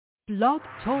Blog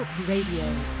Talk Radio.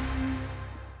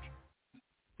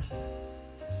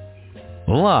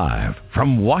 Live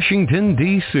from Washington,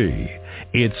 D.C.,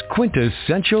 it's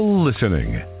Quintessential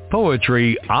Listening,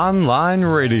 Poetry Online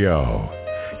Radio.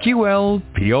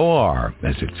 QLPOR,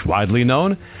 as it's widely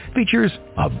known, features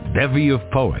a bevy of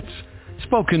poets,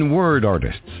 spoken word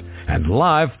artists, and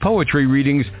live poetry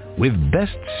readings with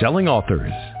best-selling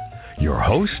authors. Your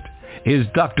host is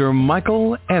Dr.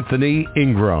 Michael Anthony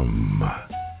Ingram.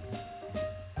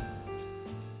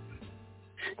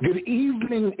 Good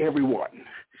evening, everyone.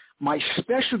 My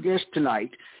special guest tonight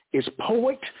is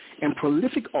poet and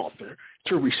prolific author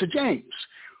Teresa James.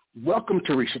 Welcome,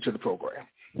 Teresa, to the program.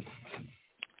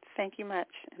 Thank you much,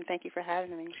 and thank you for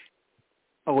having me.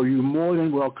 Oh, you're more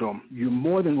than welcome. You're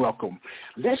more than welcome.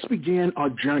 Let's begin our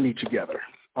journey together,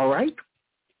 all right?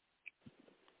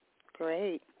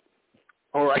 Great.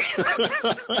 All right.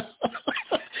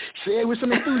 Say it with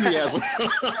some enthusiasm.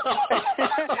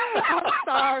 I'm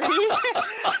sorry.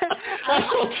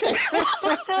 That's okay.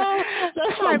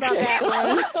 That's sorry okay. about that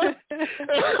one.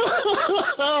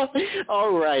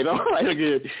 All right,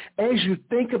 good. As you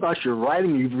think about your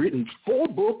writing, you've written 4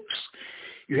 books.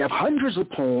 You have hundreds of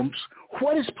poems.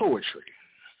 What is poetry?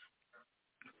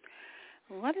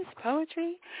 What is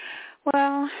poetry?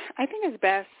 Well, I think it's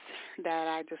best that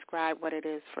I describe what it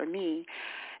is for me.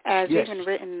 As yes. even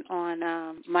written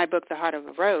on my book, The Heart of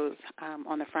a Rose,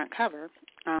 on the front cover,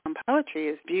 poetry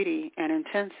is beauty and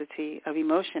intensity of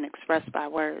emotion expressed by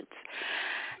words.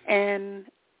 And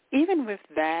even with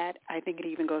that, I think it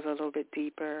even goes a little bit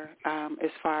deeper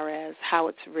as far as how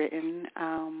it's written.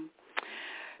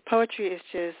 Poetry is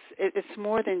just, it's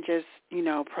more than just,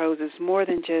 prose. It's more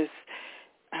than just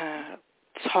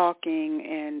talking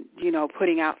and,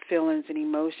 putting out feelings and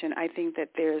emotion. I think that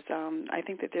there's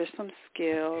some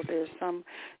skill, there's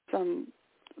some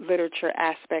literature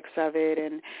aspects of it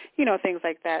and, things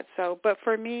like that. So, but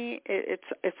for me,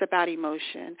 it's about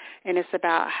emotion, and it's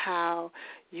about how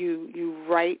you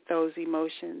write those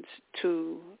emotions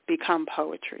to become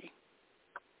poetry.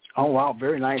 Oh, wow,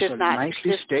 very nice.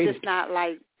 Nicely stated.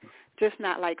 Just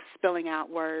not like spilling out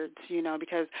words,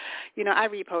 because, I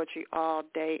read poetry all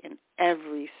day and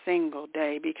every single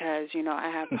day because, I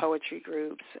have poetry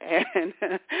groups and,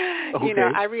 okay.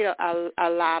 I read a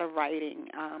lot of writing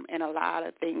and a lot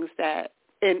of things that,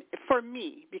 and for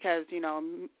me, because,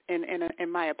 in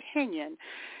my opinion,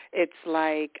 it's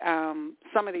like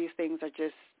some of these things are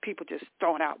just people just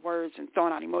throwing out words and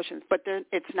throwing out emotions, but then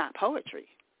it's not poetry.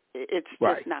 It's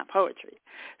right. just not poetry.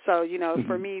 So, mm-hmm.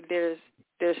 for me, there's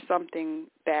something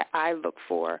that I look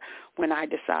for when I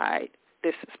decide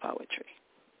this is poetry.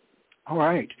 All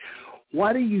right.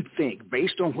 Why do you think,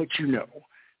 based on what you know,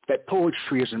 that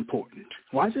poetry is important?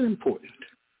 Why is it important?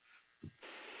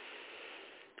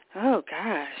 Oh,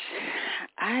 gosh.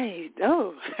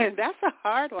 That's a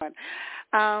hard one.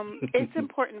 It's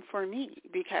important for me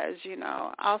because,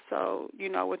 also,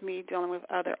 with me dealing with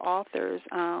other authors,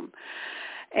 and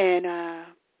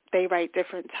they write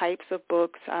different types of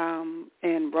books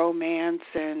and romance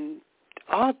and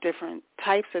all different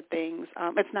types of things.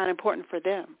 It's not important for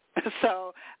them.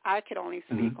 So I could only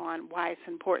speak mm-hmm. on why it's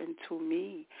important to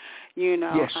me.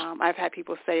 Yes. I've had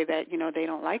people say that, they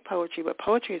don't like poetry, but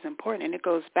poetry is important, and it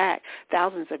goes back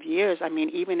thousands of years. I mean,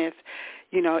 even if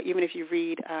you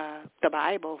read the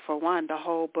Bible, for one, the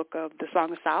whole book of the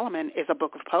Song of Solomon is a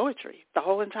book of poetry, the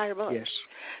whole entire book. Yes.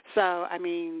 So, I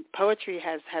mean, poetry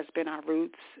has been our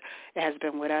roots. It has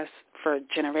been with us for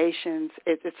generations.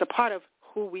 It's a part of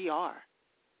who we are.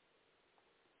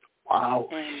 Wow.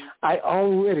 I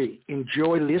already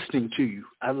enjoy listening to you.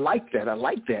 I like that.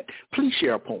 Please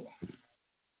share a poem.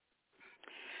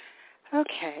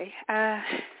 Okay. I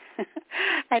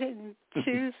didn't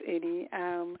choose any.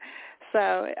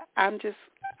 So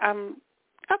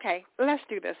okay, let's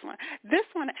do this one. This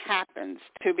one happens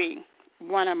to be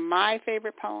one of my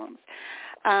favorite poems.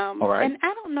 All right. And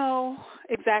I don't know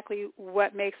exactly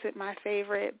what makes it my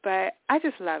favorite, but I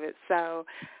just love it. So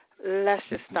let's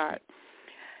just start.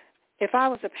 If I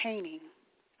was a painting,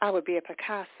 I would be a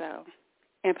Picasso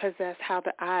and possess how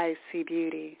the eyes see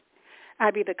beauty.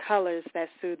 I'd be the colors that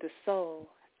soothe the soul.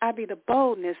 I'd be the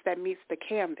boldness that meets the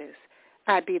canvas.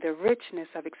 I'd be the richness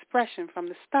of expression from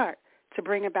the start to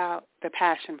bring about the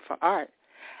passion for art.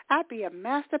 I'd be a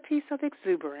masterpiece of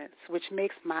exuberance, which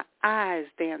makes my eyes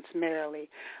dance merrily.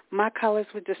 My colors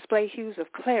would display hues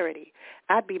of clarity.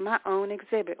 I'd be my own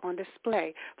exhibit on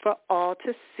display for all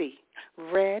to see.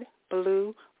 Red,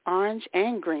 blue, orange,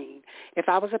 and green. If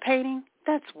I was a painting,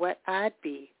 that's what I'd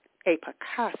be, a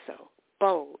Picasso,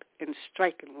 bold and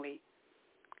strikingly.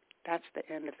 That's the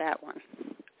end of that one.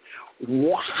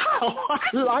 Wow,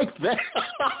 I like that.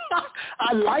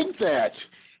 I like that.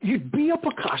 You'd be a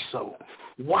Picasso.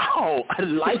 Wow, I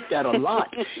like that a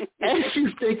lot. As you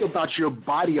think about your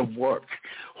body of work,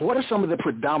 what are some of the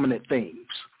predominant themes?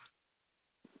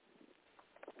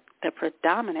 The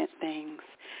predominant things.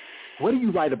 What do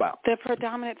you write about? The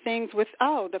predominant things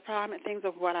the predominant things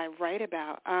of what I write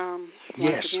about.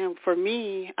 Yes. Once again, for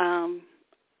me,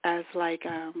 as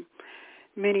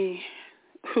many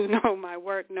who know my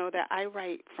work know that I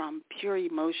write from pure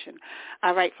emotion.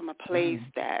 I write from a place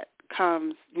that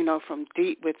comes, from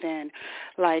deep within.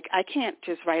 Like, I can't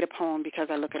just write a poem because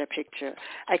I look at a picture.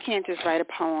 I can't just write a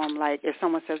poem like if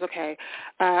someone says, okay,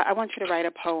 I want you to write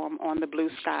a poem on the blue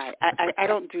sky. I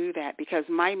don't do that because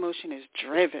my emotion is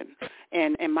driven,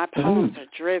 and my poems are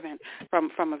driven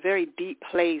from a very deep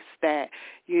place that,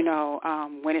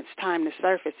 when it's time to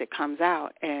surface, it comes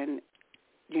out, and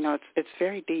it's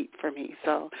very deep for me.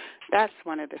 So that's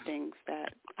one of the things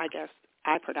that I guess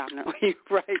I predominantly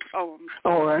write poems.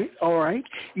 All right.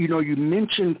 You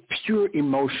mentioned pure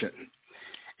emotion.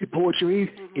 Poetry,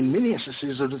 in many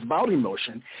instances, is about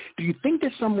emotion. Do you think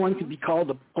that someone can be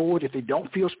called a poet if they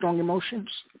don't feel strong emotions?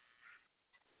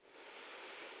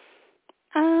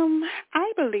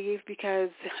 I believe because,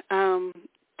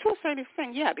 to a certain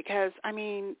extent, yeah, because,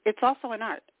 it's also an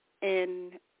art.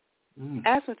 And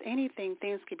as with anything,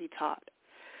 things can be taught.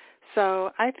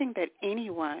 So I think that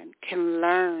anyone can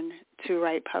learn to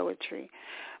write poetry.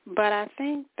 But I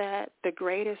think that the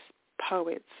greatest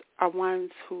poets are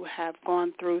ones who have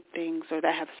gone through things or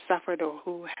that have suffered or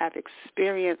who have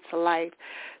experienced life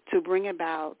to bring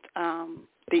about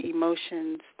the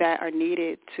emotions that are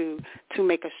needed to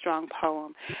make a strong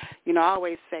poem. I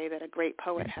always say that a great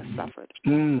poet has suffered.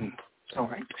 All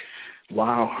right.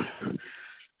 Wow.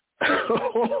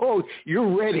 Oh,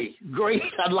 you're ready. Great.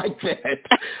 I like that.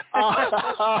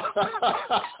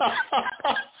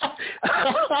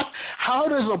 How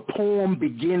does a poem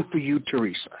begin for you,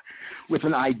 Teresa? With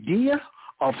an idea,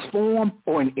 a form,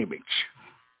 or an image?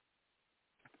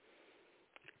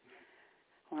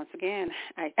 Once again,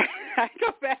 I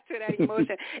go back to that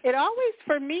emotion. It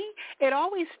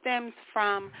always stems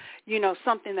from,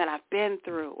 something that I've been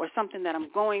through or something that I'm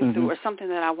going through or something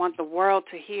that I want the world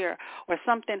to hear or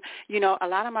something, a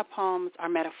lot of my poems are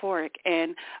metaphoric,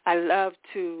 and I love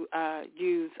to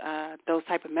use those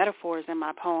type of metaphors in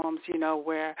my poems,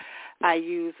 where I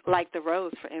use, like the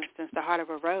rose, for instance, the heart of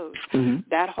a rose.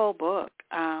 That whole book,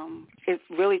 it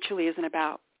really truly isn't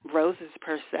about roses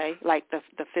per se, like the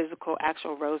physical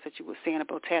actual rose that you would see in a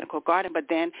botanical garden, but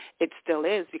then it still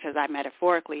is because I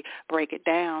metaphorically break it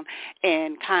down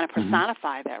and kind of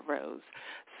personify that rose.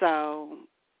 So,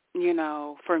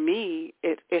 for me,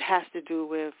 it has to do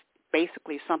with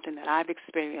basically something that I've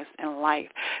experienced in life,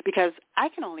 because I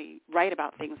can only write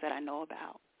about things that I know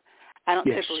about. I don't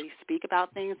typically speak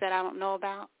about things that I don't know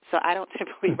about, so I don't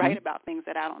typically write about things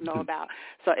that I don't know about.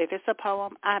 So if it's a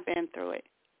poem, I've been through it.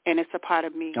 And it's a part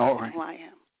of me, who I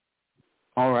am.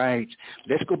 All right.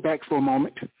 Let's go back for a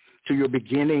moment to your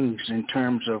beginnings in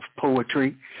terms of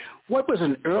poetry. What was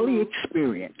an early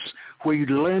experience where you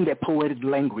learned that poetic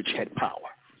language had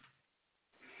power?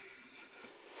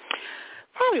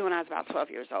 Probably when I was about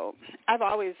 12 years old. I've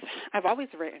always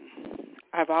written.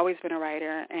 I've always been a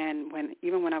writer, and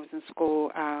even when I was in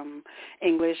school,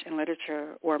 English and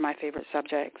literature were my favorite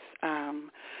subjects.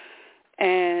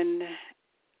 And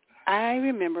I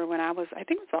remember when I think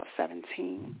it was about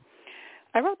 17,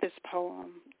 I wrote this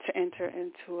poem to enter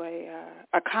into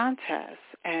a contest,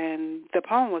 and the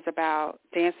poem was about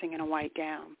dancing in a white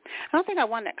gown. I don't think I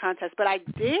won that contest, but I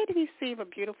did receive a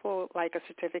beautiful, a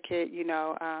certificate,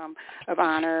 of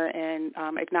honor and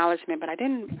acknowledgement, but I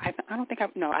didn't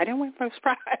win first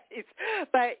prize.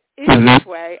 But either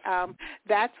way,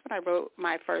 that's when I wrote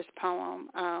my first poem,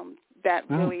 that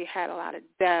really had a lot of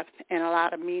depth and a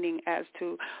lot of meaning as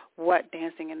to what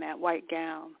dancing in that white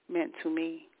gown meant to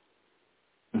me.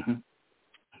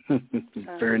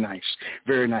 Very nice.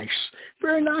 Very nice.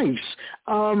 Very nice.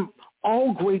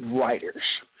 All great writers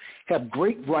have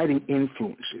great writing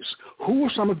influences. Who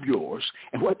are some of yours,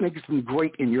 and what makes them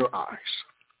great in your eyes?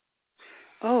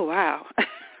 Oh, wow.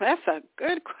 That's a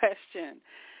good question.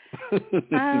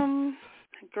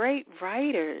 Great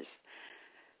writers.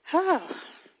 Oh,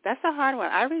 that's a hard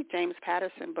one. I read James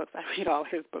Patterson books. I read all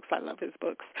his books. I love his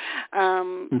books.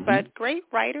 But great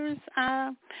writers,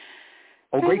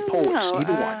 great poets,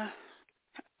 either one.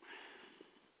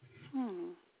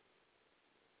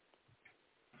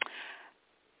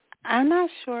 I'm not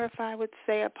sure if I would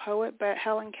say a poet, but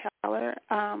Helen Keller.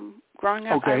 Growing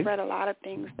up, I read a lot of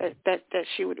things that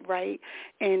she would write,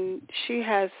 and she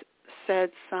has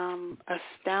said some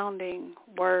astounding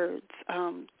words.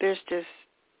 There's just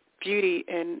beauty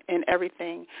in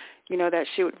everything, that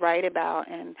she would write about,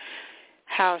 and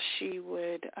how she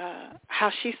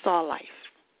saw life,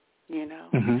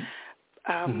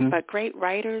 But great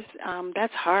writers,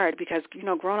 that's hard because,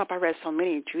 growing up I read so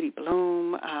many, Judy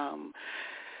Blume,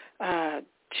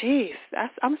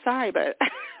 I'm sorry, but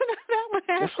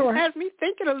that one has me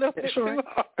thinking a little bit too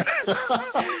hard.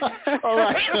 All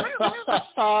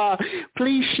right.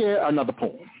 Please share another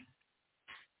poem.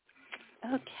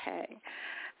 Okay.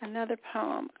 Another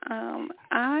poem.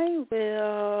 I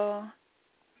will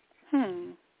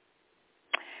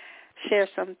share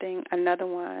another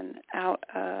one out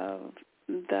of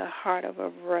The Heart of a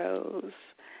Rose.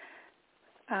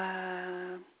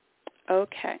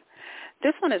 Okay.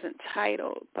 This one isn't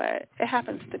titled, but it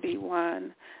happens to be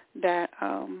one that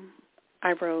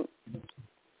I wrote,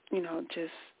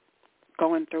 just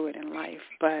going through it in life.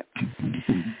 But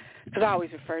because I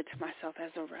always referred to myself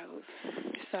as a rose.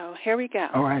 So here we go.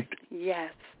 All right.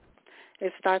 Yes.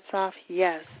 It starts off,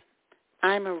 yes,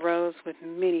 I'm a rose with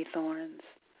many thorns,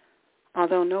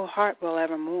 although no heart will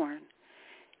ever mourn,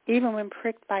 even when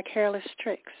pricked by careless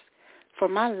tricks. For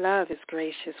my love is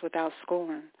gracious without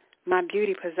scorn. My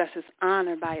beauty possesses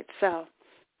honor by itself.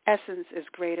 Essence is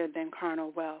greater than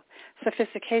carnal wealth.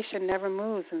 Sophistication never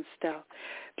moves in stealth.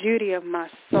 Beauty of my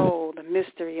soul, the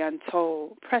mystery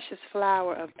untold. Precious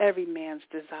flower of every man's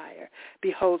desire.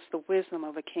 Beholds the wisdom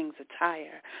of a king's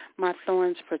attire. My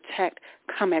thorns protect,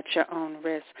 come at your own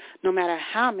risk. No matter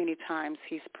how many times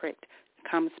he's pricked,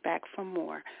 comes back for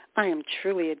more. I am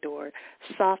truly adored.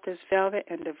 Soft as velvet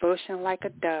and devotion like a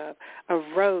dove. A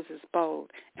rose is bold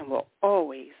and will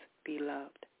always be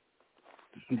loved.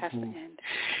 That's the end.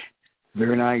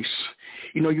 Very nice.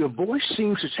 Your voice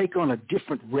seems to take on a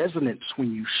different resonance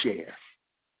when you share.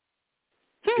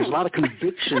 There's a lot of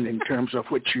conviction in terms of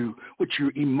what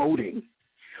you're emoting.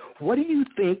 What do you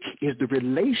think is the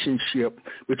relationship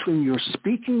between your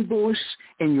speaking voice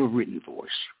and your written voice,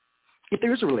 if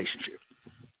there is a relationship?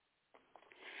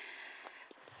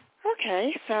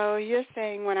 Okay, so you're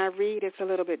saying when I read it's a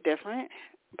little bit different,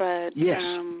 but yes.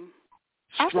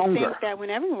 Stronger. I would think that when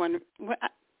everyone,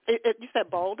 you said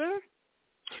bolder?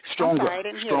 Stronger. I'm sorry, I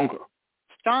didn't hear Stronger.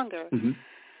 that. Stronger. Mm-hmm.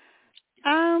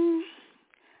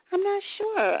 I'm not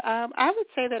sure. I would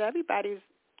say that everybody's,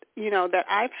 that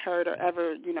I've heard or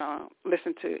ever,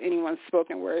 listened to anyone's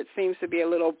spoken word seems to be a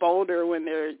little bolder when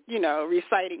they're,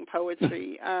 reciting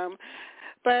poetry.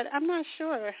 But I'm not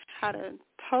sure how to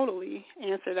totally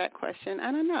answer that question.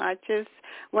 I don't know.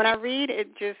 When I read, it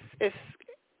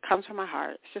comes from my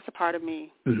heart. It's just a part of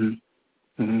me.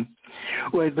 Mm-hmm. Mm-hmm.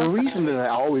 Well, the reason that I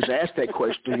always ask that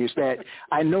question is that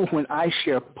I know when I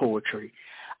share poetry,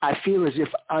 I feel as if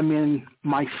I'm in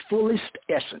my fullest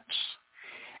essence.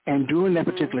 And during that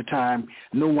particular time,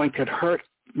 no one could hurt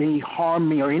me, harm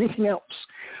me, or anything else.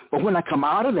 But when I come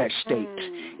out of that state,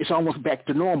 it's almost back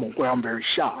to normal, where I'm very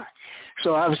shy.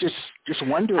 So I was just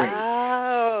wondering.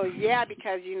 Oh, yeah,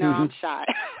 because I'm shy.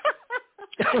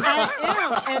 I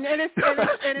am, and it's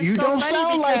you so don't funny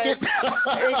sound like it.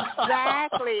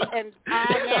 Exactly, and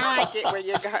now I get where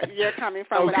you're coming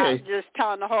from without just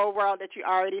telling the whole world that you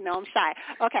already know I'm shy.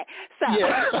 Okay, so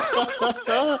yeah.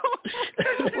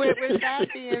 with that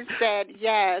being said,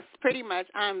 yes, pretty much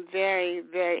I'm very,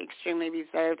 very extremely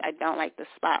reserved. I don't like the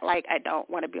spotlight. I don't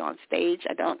want to be on stage.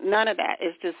 None of that.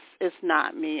 It's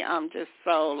not me. I'm just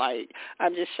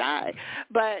I'm just shy.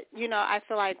 But, I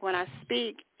feel like when I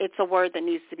speak, it's a word that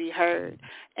needs to be heard.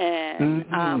 And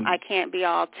I can't be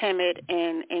all timid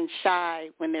and shy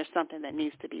when there's something that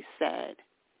needs to be said.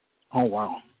 Oh,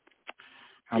 wow.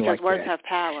 Because words have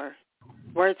power.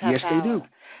 Words have power. Yes, they do.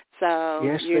 So,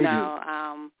 yes, they do.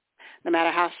 No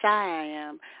matter how shy I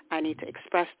am, I need to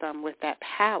express them with that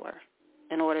power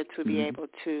in order to be able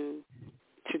to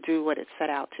do what it's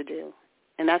set out to do.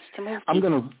 And that's to move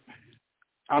people.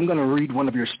 I'm going to read one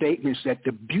of your statements that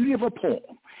the beauty of a poem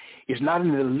is not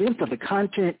in the length of the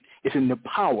content, it's in the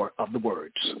power of the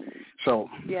words. So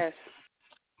yes,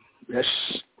 that's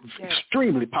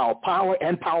extremely power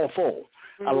and powerful.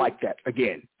 I like that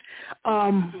again.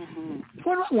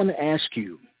 What do I want to ask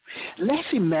you? Let's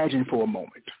imagine for a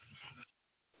moment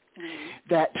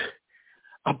that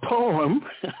a poem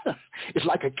is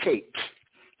like a cake,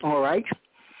 all right?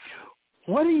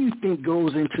 What do you think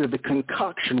goes into the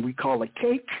concoction we call a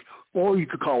cake, or you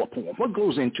could call a poem? What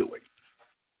goes into it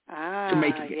to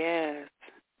make it?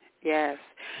 Yes.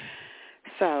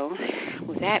 So,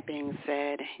 with that being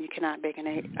said, you cannot bake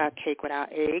a cake without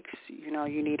eggs.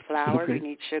 You need flour, you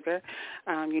need sugar,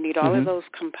 you need all of those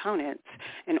components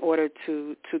in order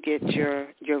to get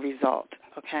your result.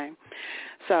 okay?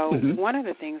 So one of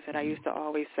the things that I used to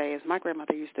always say is my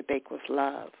grandmother used to bake with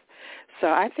love. So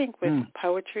I think with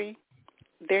poetry,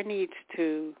 there needs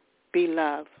to be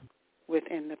love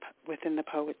within the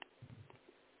poem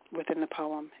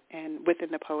and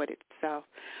within the poet itself.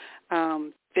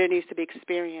 There needs to be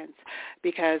experience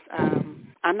because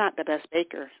I'm not the best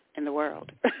baker in the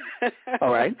world.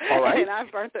 All right. And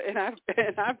I've burnt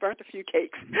a few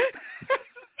cakes.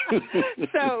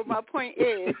 So my point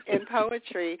is in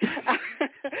poetry.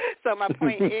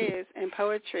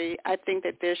 I think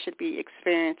that there should be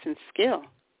experience and skill.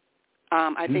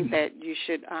 I think that you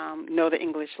should know the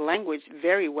English language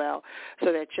very well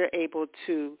so that you're able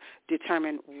to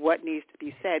determine what needs to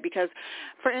be said. Because,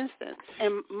 for instance,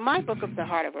 in my book of The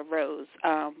Heart of a Rose,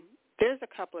 there's a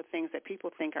couple of things that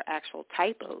people think are actual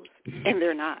typos, and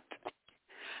they're not.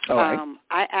 All right.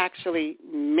 I actually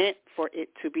meant for it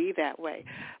to be that way.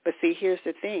 But see, here's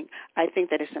the thing. I think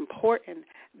that it's important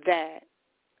that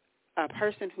a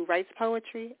person who writes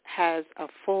poetry has a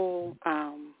full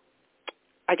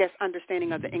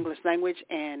understanding of the English language,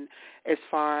 and as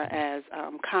far as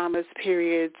commas,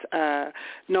 periods,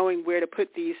 knowing where to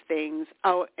put these things,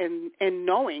 and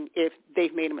knowing if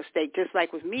they've made a mistake. Just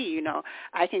like with me,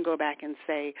 I can go back and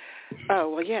say, oh,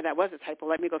 well, yeah, that was a typo.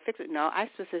 Let me go fix it. No, I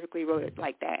specifically wrote it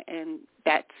like that,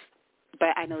 but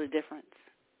I know the difference.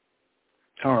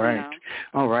 All right.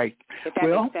 All right.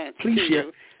 Well, please share.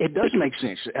 It does make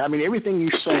sense. I mean, everything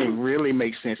you're saying really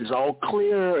makes sense. It's all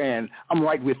clear, and I'm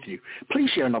right with you. Please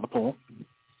share another poem.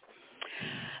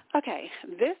 Okay.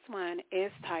 This one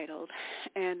is titled,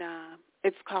 and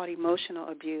it's called Emotional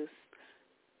Abuse.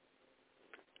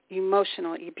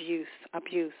 Emotional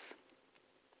abuse.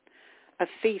 A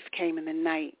thief came in the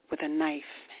night with a knife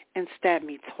and stabbed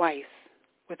me twice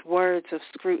with words of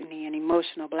scrutiny and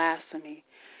emotional blasphemy.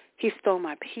 He stole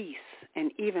my peace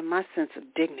and even my sense of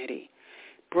dignity,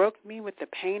 broke me with the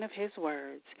pain of his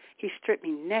words. He stripped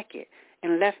me naked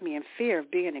and left me in fear of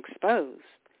being exposed,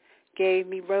 gave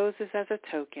me roses as a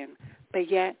token, but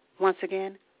yet, once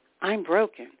again, I'm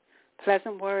broken.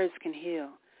 Pleasant words can heal,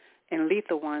 and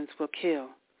lethal ones will kill.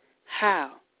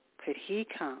 How could he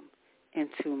come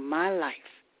into my life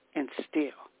and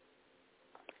steal?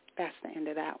 That's the end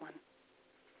of that one.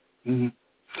 Mm-hmm.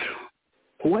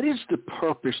 What is the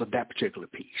purpose of that particular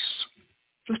piece?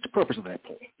 What's the purpose of that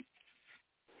poem?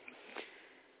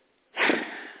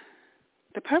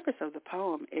 The purpose of the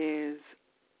poem is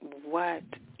what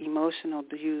emotional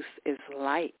abuse is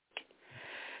like.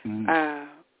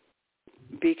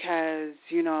 Because,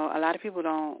 a lot of people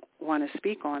don't want to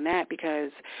speak on that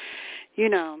because,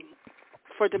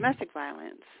 for domestic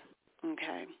violence,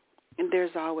 okay, and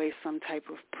there's always some type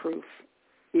of proof,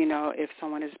 if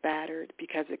someone is battered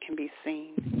because it can be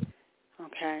seen,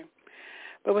 okay?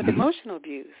 But with emotional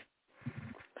abuse,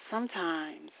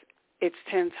 sometimes it's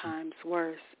 10 times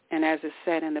worse. And as is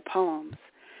said in the poems,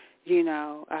 came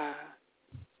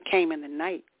in the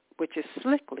night, which is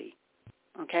slickly,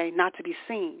 okay, not to be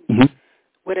seen,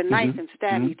 with a knife and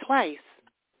stabbed me twice,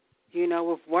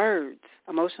 with words.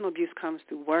 Emotional abuse comes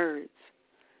through words,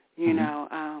 and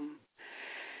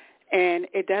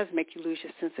it does make you lose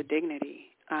your sense of dignity.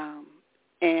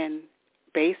 And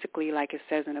basically, like it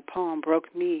says in the poem,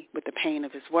 broke me with the pain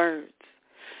of his words.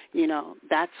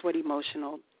 That's what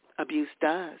emotional abuse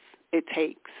does. It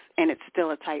takes, and it's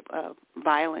still a type of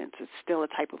violence. It's still a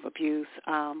type of abuse,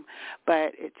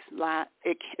 but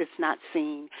it's not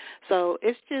seen. So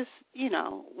it's just,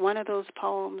 one of those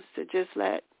poems to just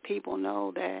let people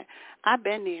know that I've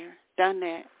been there, done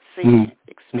that, seen it,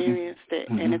 experienced it,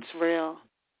 and it's real.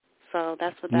 So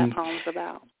that's what that poem's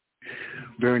about.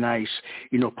 Very nice.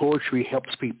 Poetry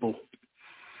helps people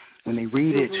when they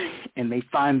read it and they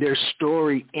find their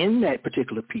story in that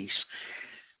particular piece.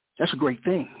 That's a great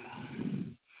thing.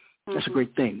 That's a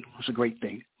great thing. That's a great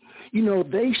thing.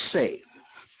 They say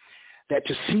that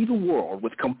to see the world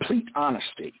with complete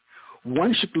honesty,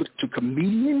 one should look to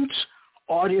comedians,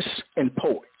 artists, and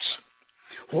poets.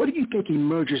 What do you think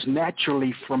emerges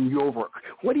naturally from your work?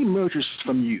 What emerges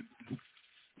from you?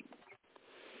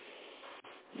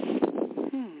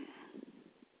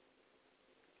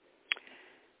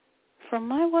 From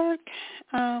my work,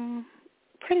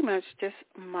 pretty much just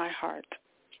my heart.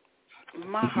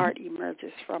 My heart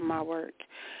emerges from my work.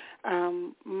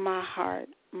 My heart,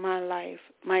 my life,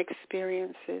 my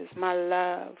experiences, my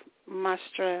love, my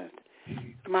strength,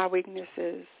 my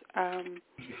weaknesses.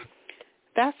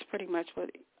 That's pretty much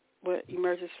what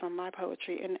emerges from my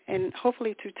poetry, and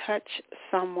hopefully to touch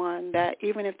someone that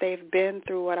even if they've been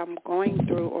through what I'm going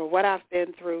through or what I've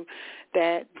been through,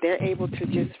 that they're able to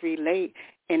just relate,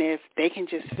 and if they can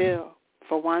just feel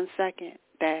for 1 second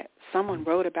that someone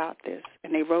wrote about this,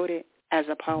 and they wrote it as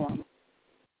a poem.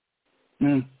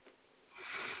 Mm.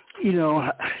 You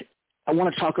know, I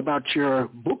want to talk about your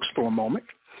books for a moment.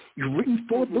 You've written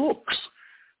 4 books.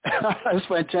 That's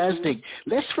fantastic.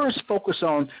 Let's first focus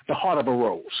on The Heart of a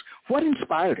Rose. What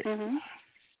inspired it? Mm-hmm.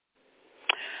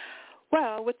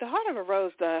 Well, with The Heart of a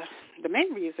Rose, the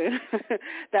main reason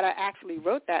that I actually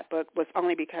wrote that book was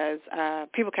only because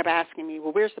people kept asking me,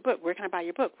 well, where's the book? Where can I buy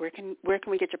your book? Where can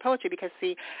we get your poetry? Because,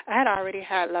 see, I had already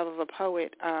had Love of a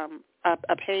Poet,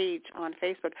 a page on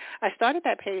Facebook. I started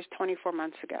that page 24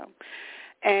 months ago.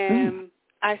 And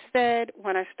I said,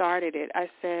 when I started it, I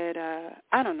said,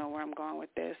 I don't know where I'm going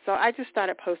with this. So I just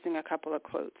started posting a couple of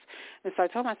quotes. And so I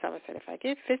told myself, I said, if I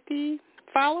get 50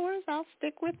 followers, I'll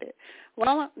stick with it.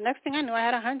 Well, next thing I knew, I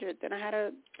had 100. Then I had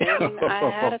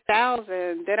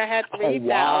 1,000. Then I had 3,000.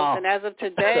 Wow. As of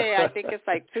today, I think it's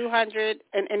like 200.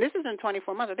 And this is in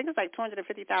 24 months. I think it's like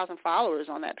 250,000 followers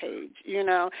on that page, you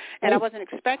know. And I wasn't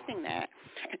expecting that.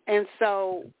 And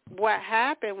so what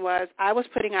happened was I was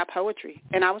putting out poetry,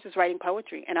 and I was just writing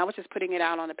poetry, and I was just putting it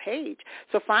out on the page.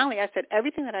 So finally, I said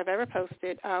everything that I've ever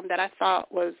posted that I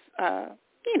thought was,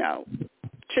 you know,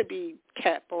 should be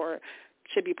kept or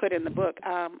should be put in the book.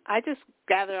 I just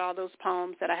gathered all those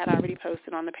poems that I had already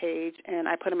posted on the page, and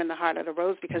I put them in the Heart of the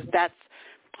Rose because that's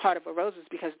Heart of a Rose is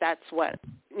because that's what,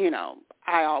 you know,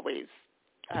 I always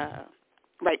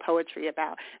write poetry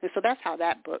about. And so that's how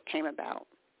that book came about.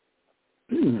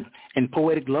 And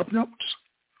Poetic Love Notes?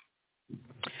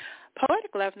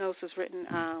 Poetic Love Notes was written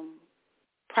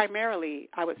primarily,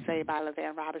 I would say, by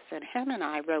LaVan Robinson. Him and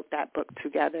I wrote that book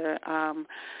together.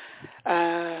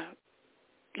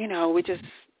 You know, we just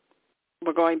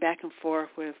were going back and forth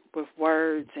with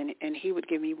words, and he would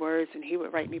give me words, and he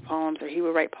would write me poems, or he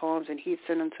would write poems, and he'd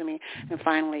send them to me. And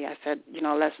finally, I said, you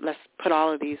know, let's put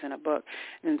all of these in a book.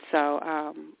 And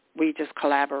so we just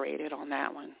collaborated on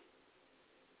that one.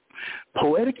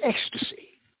 Poetic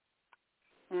Ecstasy.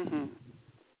 Mm-hmm.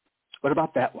 What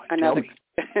about that one? Tell me.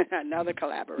 Another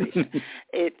collaboration.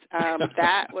 It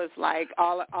that was like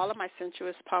all of my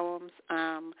sensuous poems.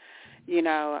 You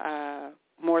know,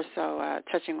 more so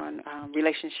touching on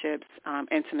relationships,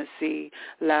 intimacy,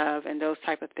 love, and those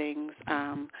type of things.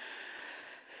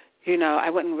 You know, I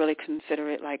wouldn't really consider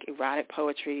it like erotic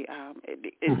poetry.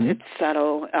 It's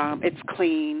subtle. It's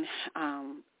clean.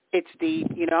 It's deep.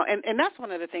 You know, and that's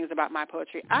one of the things about my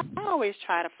poetry. I always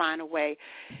try to find a way,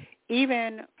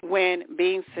 even when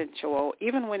being sensual,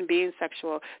 even when being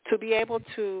sexual, to be able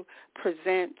to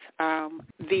present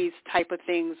these type of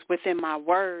things within my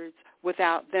words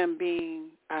without them being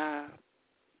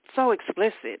so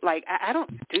explicit. Like, I don't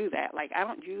do that. Like, I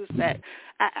don't use that.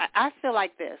 I feel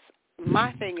like this.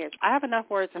 My thing is, I have enough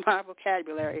words in my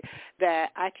vocabulary that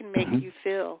I can make you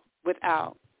feel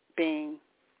without being,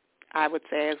 I would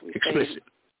say, as we explicit. say,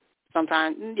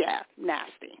 sometimes,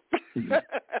 nasty.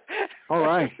 All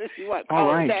right. You want to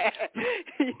call it that.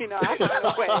 You know, I find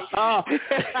a way.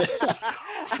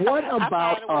 What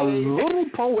about a little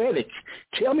poetic?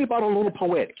 Tell me about a little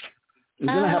poetic. And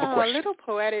then I have a question.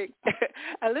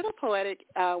 A little poetic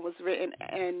was written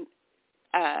and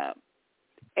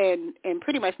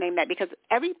pretty much named that because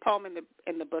every poem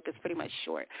in the book is pretty much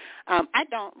short. I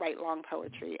don't write long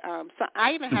poetry, so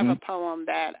I even have a poem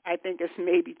that I think is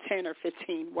maybe 10 or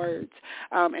 15 words,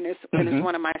 and it's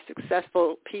one of my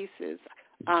successful pieces.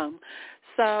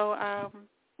 So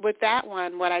with that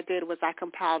one, what I did was I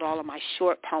compiled all of my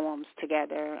short poems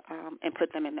together and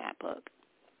put them in that book.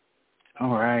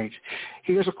 All right.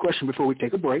 Here's a question before we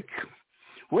take a break.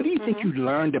 What do you think you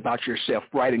learned about yourself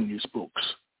writing these books?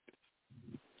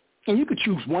 And you could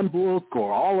choose one book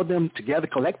or all of them together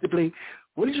collectively.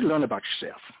 What did you learn about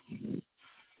yourself?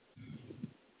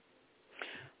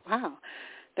 Wow,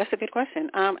 that's a good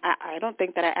question. I don't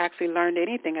think that I actually learned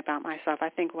anything about myself. I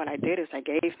think what I did is I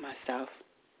gave myself.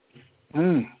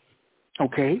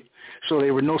 Okay. So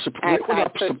there were no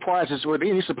surprises. Were there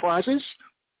any surprises?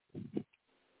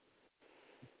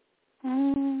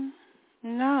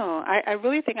 No, I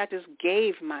really think I just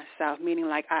gave myself, meaning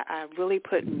like I really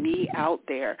put me out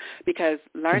there because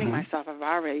learning myself, I've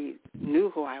already knew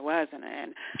who I was, and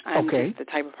I'm just the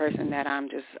type of person that I'm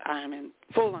in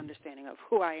full understanding of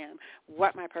who I am,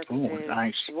 what my purpose is,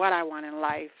 what I want in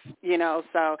life, you know.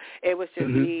 So it was just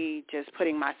me just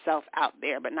putting myself out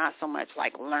there, but not so much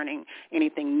like learning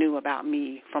anything new about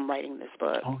me from writing this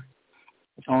book.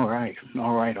 All right.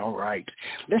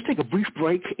 Let's take a brief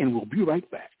break, and we'll be right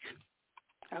back.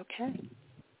 Okay.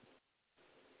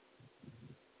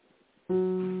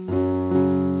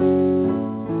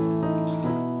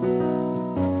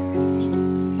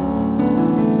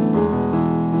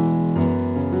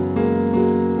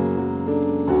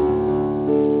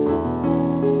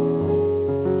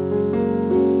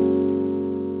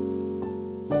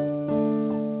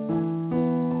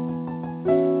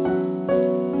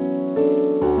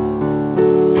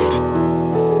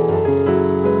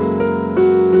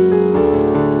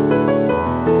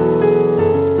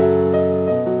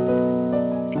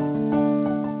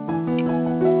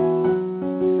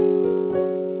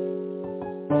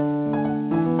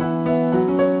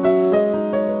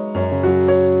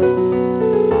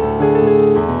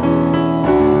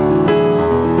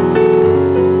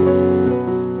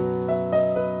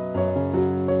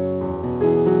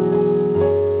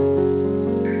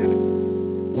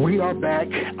 are back.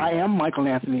 I am Michael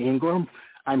Anthony Ingram.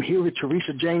 I'm here with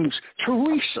Teresa James.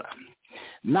 Teresa,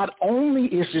 not only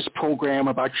is this program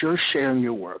about your sharing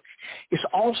your work, it's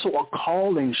also a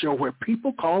call-in show where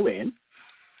people call in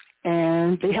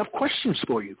and they have questions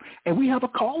for you. And we have a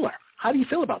caller. How do you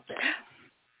feel about that?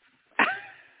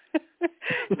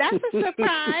 That's a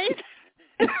surprise.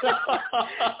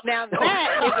 Now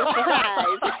that is a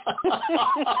surprise.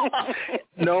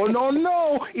 No.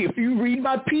 If you read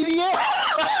my PDF,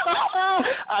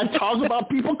 I talk about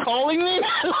people calling me.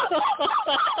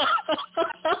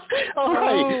 All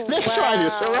right, let's try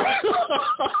this. All right.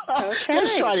 Okay.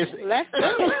 Let's try this. Let's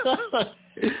do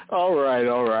it. All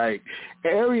right.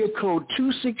 Area code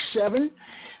 267.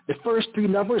 The first three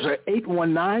numbers are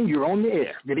 819. You're on the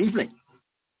air. Good evening.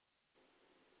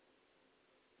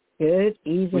 Good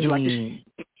evening. Would you like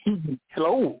to?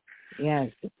 Hello.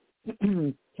 Yes.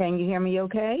 Can you hear me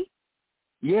okay?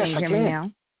 Yes, can you I hear can. me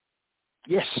now?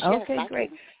 Yes. Okay, yes,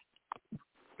 great.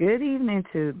 Good evening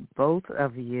to both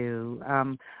of you.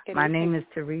 My name is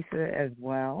Teresa as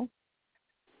well.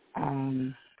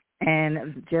 And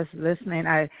just listening,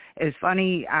 it's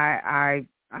funny, I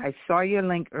saw your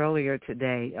link earlier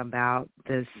today about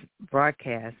this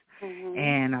broadcast. Mm-hmm.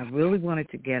 And I really wanted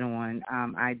to get on.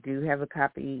 I do have a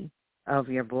copy of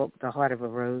your book, The Heart of a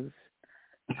Rose.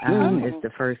 It's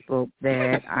the first book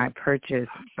that I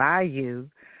purchased by you.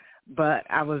 But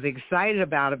I was excited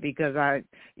about it because I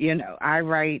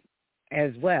write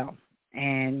as well.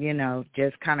 And,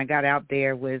 just kind of got out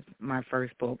there with my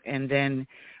first book. And then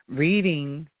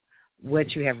reading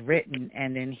what you have written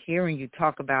and then hearing you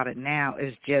talk about it now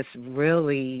is just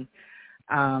really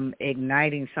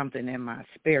igniting something in my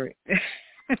spirit.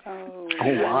 Oh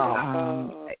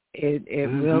wow! It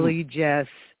really just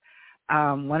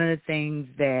one of the things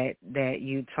that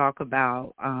you talk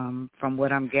about from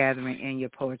what I'm gathering in your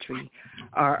poetry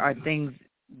are things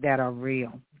that are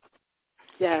real.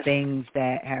 Yes. Things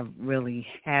that have really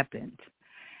happened,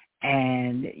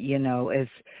 and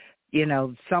it's.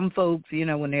 Some folks,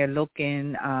 when they're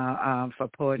looking for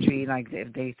poetry, like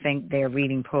if they think they're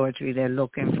reading poetry, they're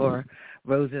looking for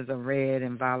roses are red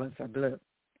and violets are blue.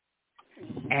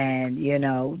 And,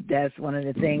 that's one of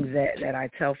the things that I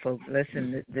tell folks,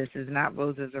 listen, this is not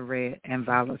roses are red and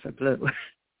violets are blue.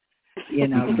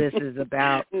 This is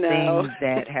about things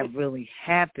that have really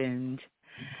happened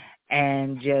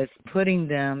and just putting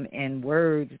them in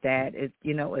words that,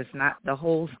 it's not, the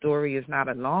whole story is not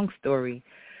a long story.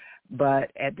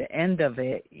 But at the end of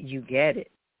it, you get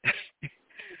it.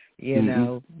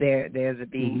 There's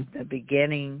the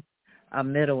beginning, a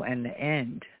middle, and the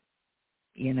end.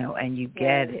 And you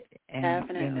get it. And,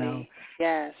 definitely.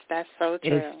 Yes, that's so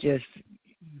true. It's just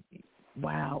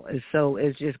wow.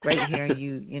 It's just great hearing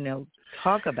you,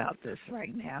 talk about this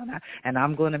right now. And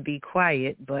I'm going to be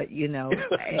quiet, but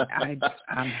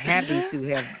I'm happy to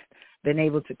have been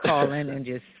able to call in and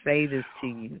just say this to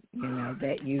you,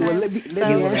 that you well, let me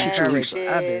encourage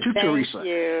others. Teresa.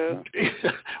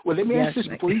 Well, let me ask this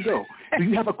before you go. Do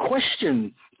you have a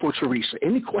question for Teresa?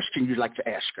 Any question you'd like to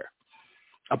ask her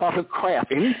about her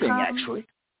craft? Anything, actually.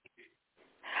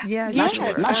 Yeah, not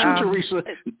sure. Not you, Teresa.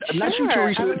 Not you,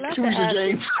 Teresa. Teresa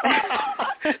James.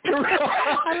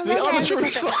 The other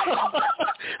Teresa.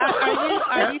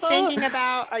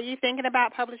 Are you thinking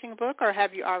about publishing a book, or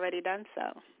have you already done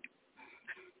so?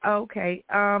 Okay.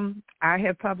 I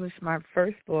have published my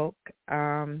first book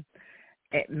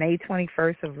at May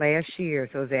 21st of last year,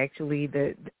 so it's actually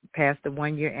past the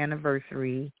 1-year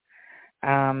anniversary,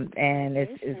 and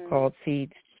it's called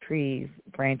Seeds, Trees,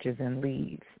 Branches, and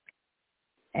Leaves.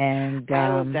 And I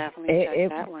will definitely check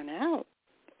that one out.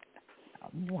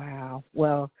 Wow.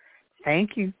 Well,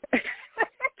 thank you.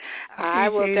 I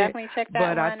will definitely check that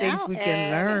one out. But I think we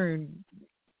can learn.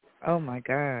 Oh, my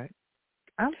God.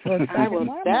 I'm so excited. I will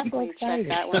definitely check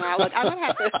that one out. Look, I'm going to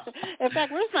have to, in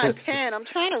fact, where's my pen? I'm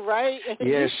trying to write.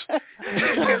 Yes.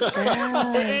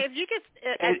 If you could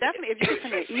send me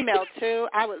an email too,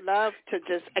 I would love to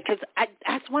because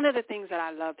that's one of the things that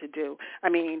I love to do. I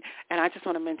mean, and I just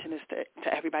want to mention this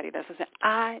to everybody that's listening.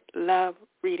 I love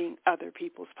reading other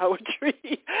people's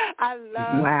poetry. I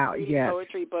love reading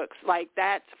poetry books. Like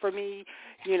that's, for me,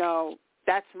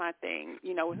 that's my thing.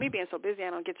 With me being so busy, I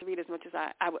don't get to read as much as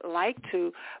I would like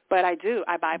to, but I do.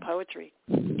 I buy poetry,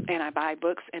 and I buy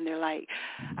books, and they're like,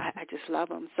 I just love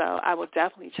them. So I will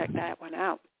definitely check that one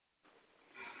out.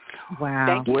 Wow.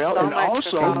 Thank you so much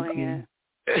for calling in.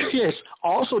 Yes.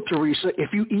 Also, Teresa,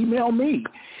 if you email me,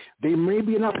 there may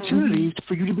be an opportunity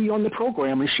for you to be on the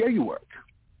program and share your work.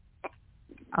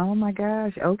 Oh, my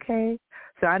gosh. Okay.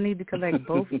 So I need to collect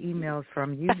both emails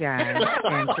from you guys.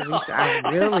 And Teresa, I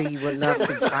really would love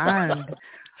to bond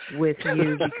with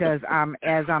you because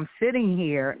as I'm sitting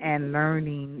here and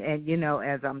learning and,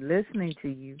 as I'm listening to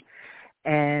you.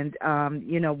 And,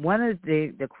 one of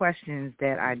the questions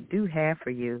that I do have for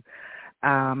you,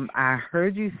 I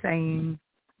heard you saying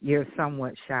you're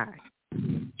somewhat shy.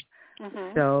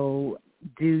 Mm-hmm. So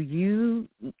do you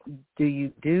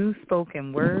do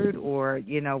spoken word, or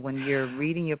when you're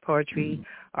reading your poetry,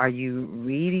 are you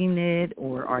reading it,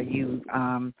 or are you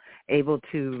able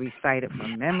to recite it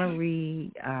from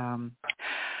memory?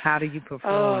 How do you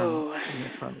perform your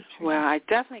poetry? Well, I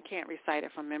definitely can't recite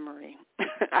it from memory.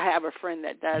 I have a friend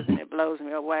that does, and it blows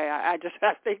me away. I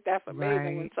think that's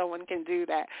amazing when someone can do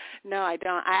that. No, I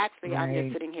don't. I'm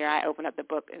just sitting here. I open up the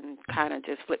book and kind of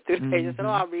just flip through the pages and,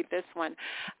 I'll read this one.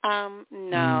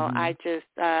 No, I just,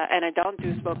 and I don't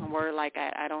do spoken word. Like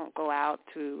I don't go out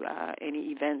to any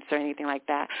events or anything like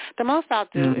that. The most I'll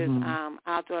do is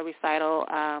I'll do a recital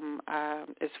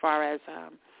as far as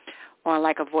on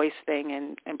like a voice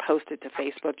thing and post it to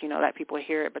Facebook, let people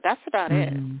hear it. But that's about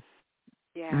it.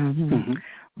 Yeah. Mm-hmm.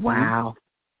 Wow.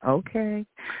 Okay.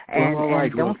 And, well, all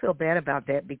right, and don't feel bad about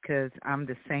that because I'm in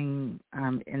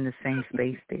the same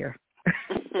space there.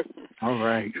 All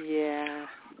right. Yeah.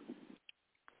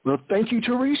 Well, thank you,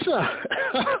 Teresa,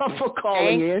 for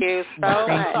calling in. Thank you so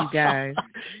much. Thank you, guys.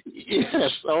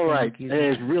 Yes, all right. You,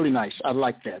 it's really nice. I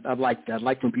like that. I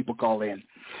like when people call in.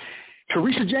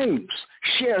 Teresa James,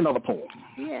 share another poem.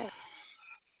 Yeah.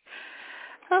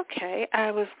 Okay,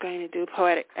 I was going to do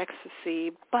Poetic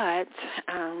Ecstasy, but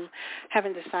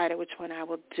haven't decided which one I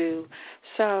will do.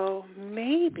 So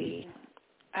maybe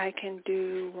I can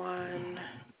do one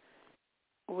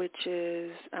which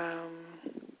is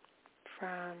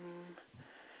from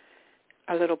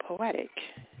A Little Poetic.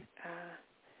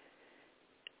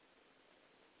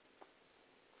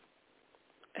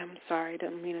 I'm sorry, I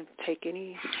didn't mean to take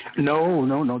any.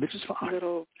 No, this is fine.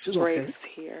 Little this is breaks okay.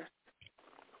 here.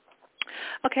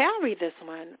 Okay, I'll read this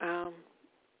one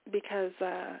because,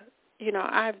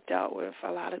 I've dealt with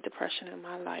a lot of depression in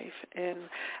my life, and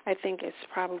I think it's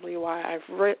probably why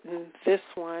I've written this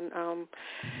one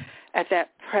at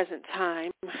that present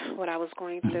time, what I was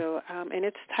going through, and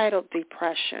it's titled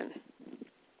Depression.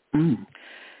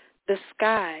 The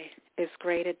sky is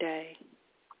gray today,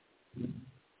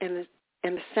 and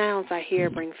the sounds I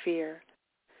hear bring fear.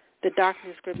 The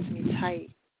darkness grips me tight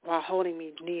while holding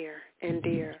me near and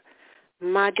dear.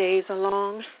 My days are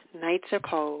long, nights are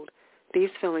cold.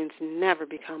 These feelings never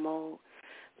become old.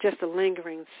 Just a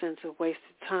lingering sense of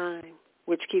wasted time,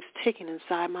 which keeps ticking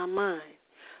inside my mind.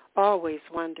 Always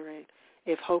wondering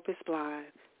if hope is blind.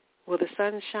 Will the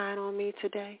sun shine on me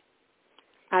today?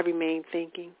 I remain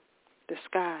thinking, the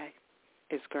sky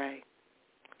is gray.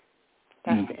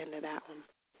 That's the end of that one.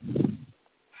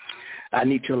 I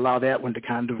need to allow that one to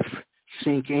kind of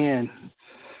sink in.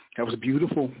 That was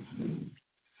beautiful.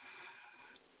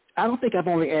 I don't think I've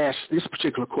only asked this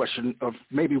particular question of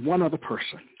maybe one other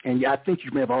person, and I think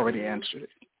you may have already answered it.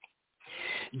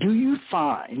 Do you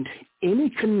find any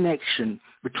connection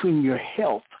between your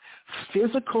health,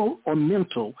 physical or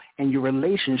mental, and your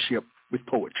relationship with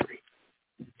poetry?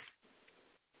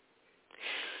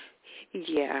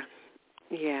 Yeah.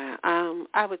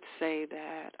 I would say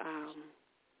that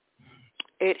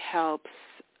it helps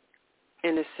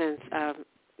in the sense of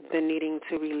the needing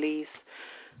to release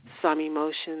some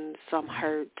emotions, some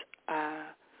hurt,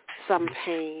 some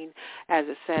pain, as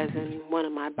it says in one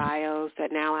of my bios,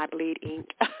 that now I bleed ink,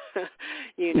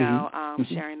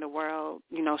 sharing the world,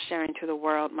 sharing to the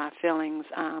world my feelings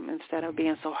instead of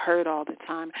being so hurt all the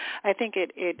time. I think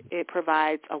it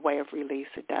provides a way of release.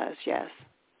 It does, yes.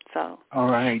 So, all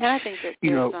right. And I think that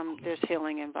there's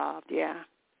healing involved, yeah.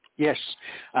 Yes,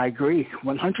 I agree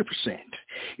 100%.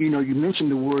 You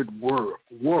mentioned the word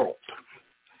world.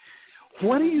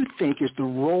 What do you think is the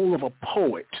role of a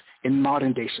poet in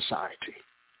modern-day society?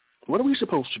 What are we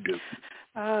supposed to do?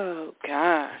 Oh,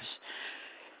 gosh.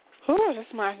 This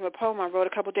reminds me of a poem I wrote a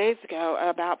couple of days ago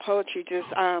about poetry.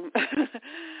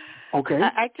 Okay.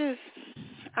 I just,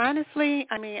 honestly,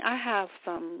 I have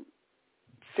some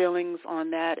feelings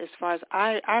on that as far as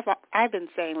I've been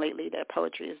saying lately that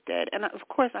poetry is dead. And, of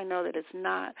course, I know that it's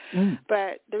not.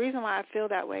 But the reason why I feel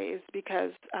that way is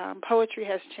because poetry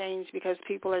has changed, because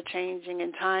people are changing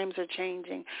and times are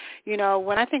changing.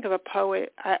 When I think of a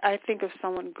poet, I think of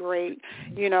someone great.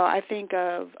 I think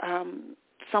of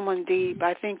someone deep.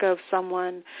 I think of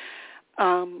someone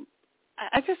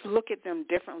I just look at them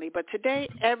differently. But today,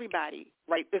 everybody,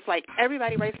 right? It's like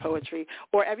everybody writes poetry,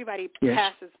 or everybody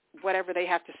passes whatever they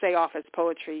have to say off as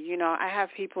poetry. You know, I have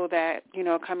people that, you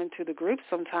know, come into the group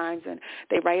sometimes and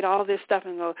they write all this stuff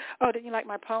and go, "Oh, didn't you like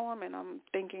my poem?" And I'm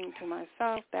thinking to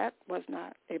myself, that was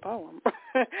not a poem.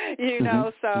 You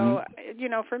know, so you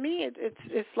know, for me,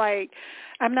 it's like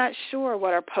I'm not sure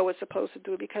what our poet's supposed to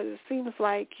do, because it seems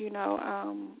like you know,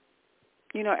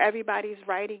 everybody's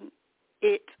writing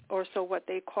it, or so what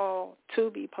they call to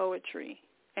be poetry,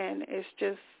 and it's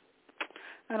just,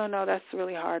 I don't know, that's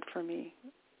really hard for me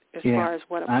as far as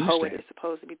what a poet is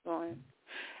supposed to be doing.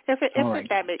 If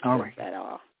that makes sense at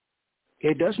all.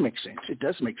 It does make sense. It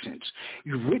does make sense.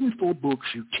 You've written 4 books.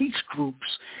 You teach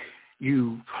groups.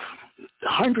 You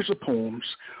hundreds of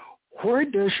poems. Where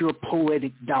does your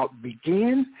poetic doubt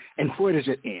begin, and where does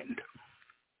it end?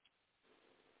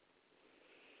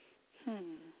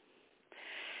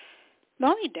 The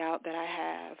only doubt that I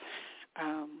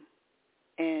have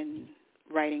in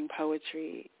writing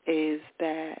poetry is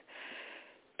that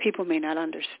people may not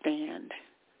understand.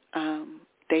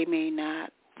 They may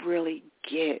not really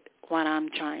get what I'm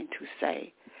trying to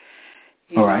say.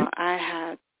 You know,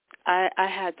 I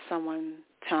had someone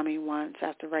tell me once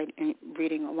after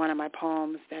reading one of my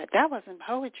poems that wasn't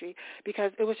poetry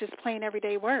because it was just plain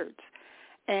everyday words.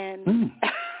 And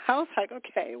I was like,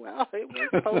 okay, well, it was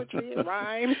poetry, it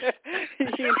rhymed,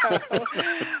 you know.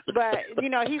 But you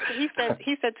know, he said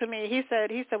to me, he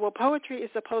said, well, poetry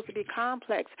is supposed to be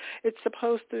complex. It's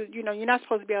supposed to, you know, you're not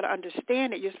supposed to be able to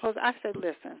understand it. You're supposed to, I said,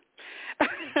 listen,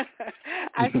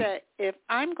 I said, if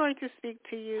I'm going to speak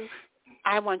to you,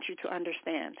 I want you to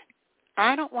understand.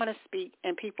 I don't want to speak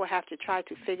and people have to try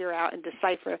to figure out and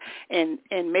decipher and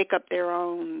make up their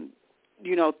own,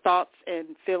 you know, thoughts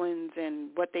and feelings and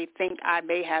what they think I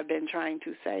may have been trying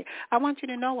to say. I want you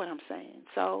to know what I'm saying.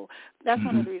 So that's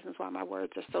one of the reasons why my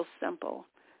words are so simple,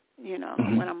 you know,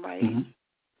 when I'm writing.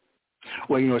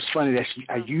 Well, you know, it's funny that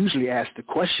I usually ask the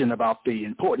question about the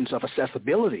importance of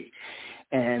accessibility.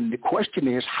 And the question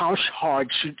is, how hard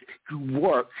should you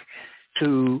work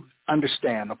to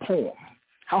understand a poem?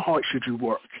 How hard should you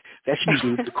work? That's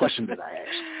usually the question that I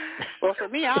ask. Well, for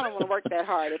me, I don't want to work that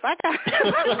hard. If I got,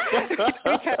 because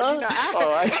you know,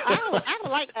 I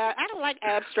don't like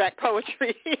abstract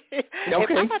poetry. Okay, if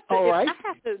I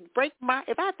have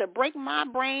to break my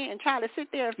brain and try to sit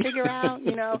there and figure out,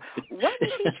 you know, what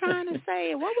was he trying to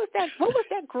say? What was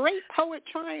that great poet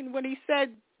trying when he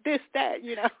said this, that,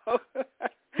 you know?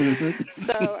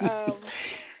 So,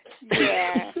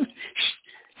 yeah.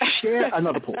 Share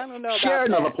another poem. I don't know about Share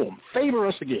another that. poem. Favor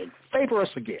us again. Favor us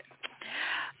again.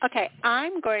 Okay,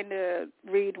 I'm going to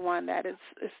read one that is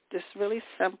just really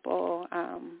simple,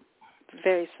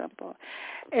 very simple.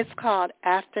 It's called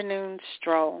Afternoon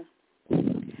Stroll.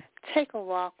 Take a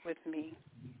walk with me,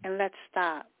 and let's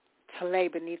stop to lay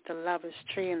beneath the lover's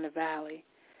tree in the valley.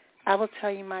 I will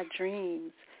tell you my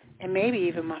dreams and maybe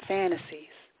even my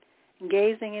fantasies.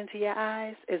 Gazing into your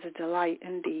eyes is a delight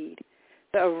indeed.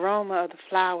 The aroma of the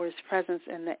flowers' presence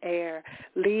in the air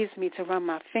leads me to run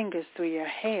my fingers through your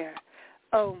hair.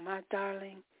 Oh, my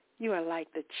darling, you are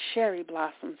like the cherry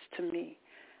blossoms to me,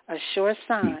 a sure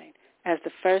sign as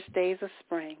the first days of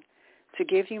spring. To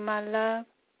give you my love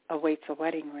awaits a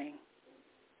wedding ring.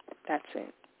 That's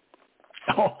it.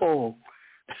 Oh,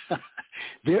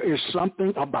 there is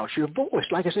something about your voice.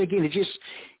 Like I said again, it just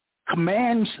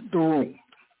commands the room.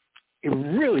 It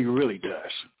really, really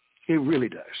does. It really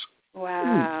does.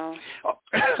 Wow.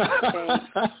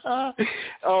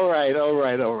 All right.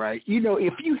 You know,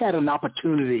 if you had an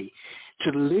opportunity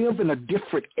to live in a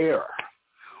different era,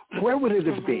 where would it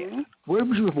have been? Where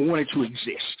would you have wanted to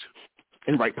exist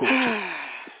and write poetry?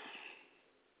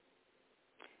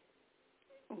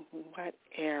 What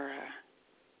era?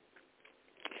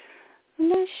 I'm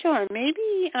not sure.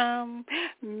 Maybe in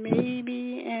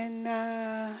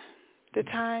the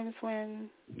times when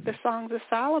the Songs of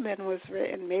Solomon was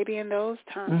written, maybe in those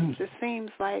times. It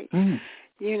seems like,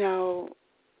 you know,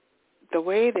 the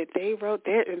way that they wrote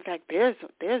there. In fact, there's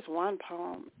one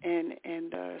poem in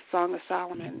the Song of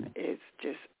Solomon is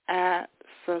just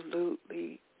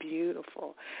absolutely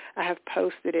beautiful. I have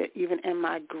posted it even in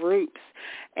my groups,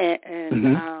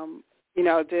 and you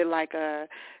know, did like a,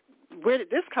 where did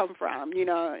this come from? You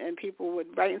know, and people would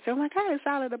write and say, oh my God, it's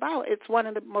all about. It's one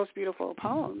of the most beautiful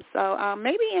poems. So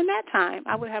maybe in that time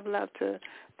I would have loved to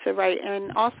write,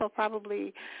 and also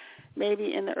probably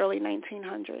maybe in the early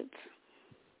 1900s.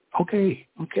 Okay.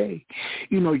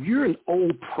 You know, you're an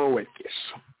old poetess.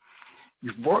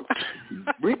 You've worked, you've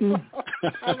written.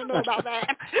 I don't know about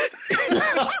that.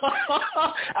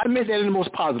 I meant that in the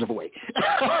most positive way.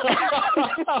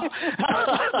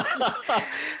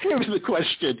 Here's the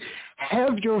question.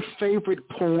 Have your favorite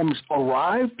poems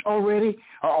arrived already,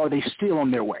 or are they still on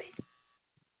their way?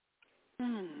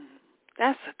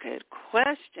 That's a good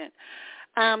question.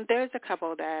 There's a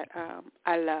couple that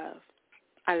I love.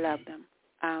 I love them.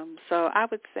 So I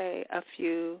would say a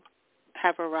few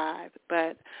have arrived,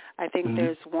 but I think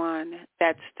there's one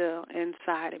that's still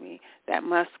inside of me that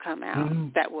must come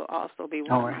out that will also be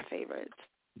one of my favorites.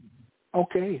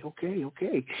 Okay.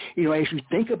 You know, as you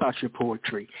think about your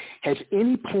poetry, has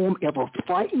any poem ever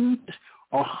frightened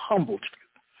or humbled you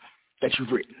that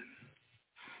you've written?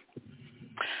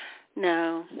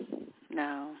 No,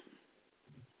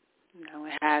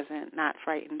 it hasn't. Not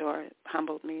frightened or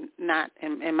humbled me. Not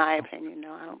in my opinion.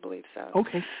 No, I don't believe so.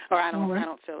 Okay. Or I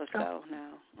don't feel as though.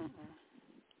 No.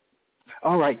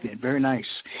 All right then. Very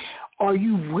nice. Are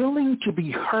you willing to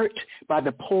be hurt by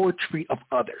the poetry of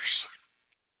others?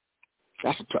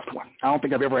 That's a tough one. I don't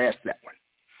think I've ever asked that one.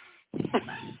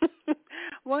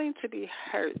 Willing to be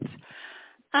hurt?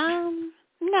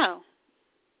 No.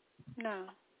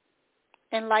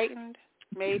 Enlightened,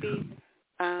 maybe.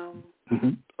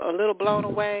 A little blown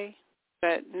away,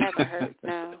 but never hurt,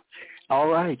 no. All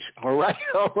right.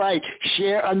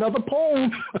 Share another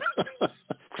poem.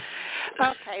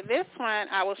 Okay, this one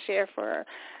I will share for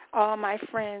all my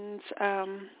friends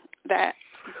that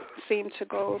seem to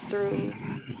go through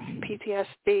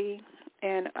PTSD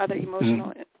and other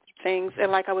emotional things.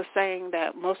 And like I was saying,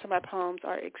 that most of my poems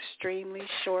are extremely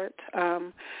short.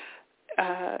 And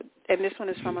this one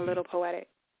is from A Little Poetic.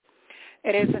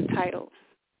 It isn't titled,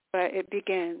 but it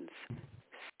begins,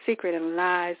 secret and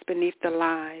lies beneath the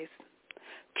lies,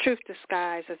 truth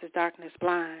disguised as the darkness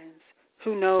blinds.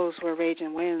 Who knows where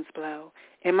raging winds blow?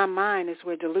 In my mind is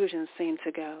where delusions seem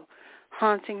to go.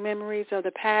 Haunting memories of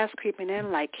the past creeping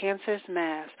in like cancer's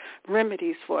mask.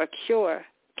 Remedies for a cure.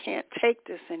 Can't take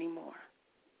this anymore.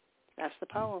 That's the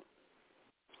poem.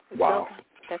 Wow.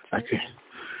 That's it.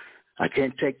 I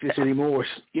can't take this anymore.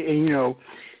 And, you know,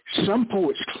 some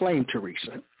poets claim,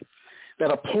 Teresa,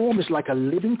 that a poem is like a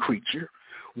living creature.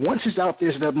 Once it's out,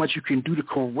 there's not much you can do to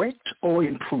correct or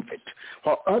improve it,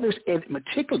 while others edit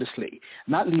meticulously,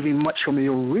 not leaving much from the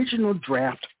original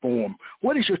draft form.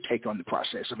 What is your take on the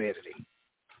process of editing?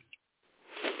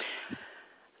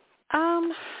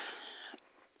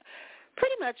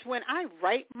 Pretty much when I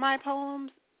write my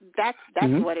poems, that's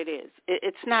what it is.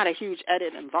 It's not a huge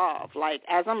edit involved. Like,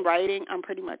 as I'm writing, I'm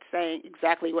pretty much saying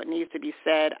exactly what needs to be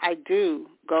said. I do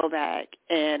go back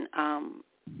and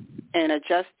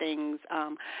adjust things.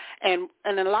 And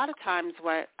a lot of times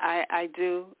what I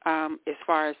do, as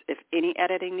far as if any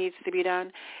editing needs to be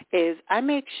done, is I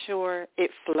make sure it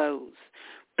flows.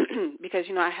 Because,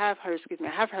 you know, I have heard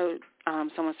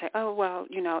someone say, oh, well,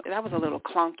 you know, that was a little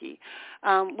clunky.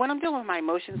 When I'm dealing with my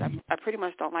emotions, I pretty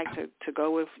much don't like to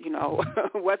go with, you know,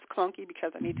 what's clunky,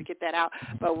 because I need to get that out.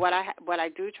 But what I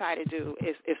do try to do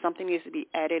is, if something needs to be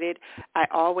edited, I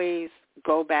always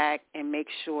go back and make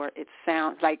sure it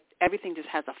sounds like everything just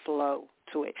has a flow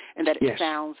to it, and that it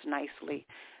sounds nicely.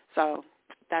 So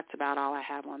that's about all I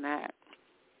have on that.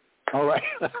 All right.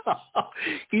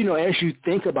 You know, as you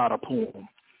think about a poem,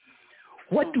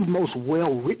 what do most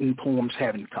well-written poems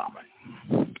have in common?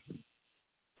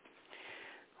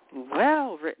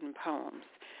 Well-written poems.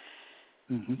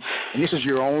 Mm-hmm. And this is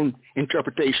your own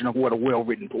interpretation of what a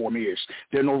well-written poem is.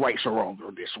 There are no rights or wrongs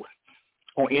on this one,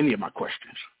 on any of my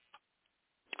questions.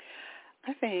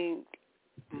 I think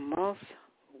most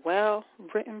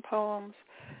well-written poems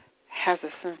has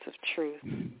a sense of truth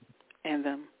in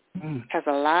them, has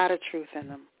a lot of truth in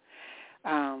them,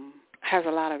 has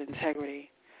a lot of integrity,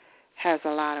 has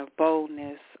a lot of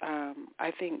boldness.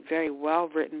 I think very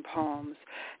well-written poems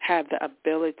have the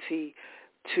ability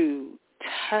to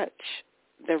touch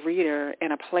the reader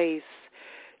in a place,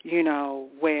 you know,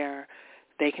 where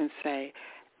they can say,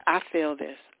 I feel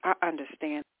this, I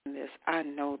understand this, I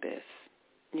know this.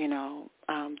 You know,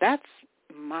 that's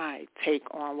my take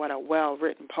on what a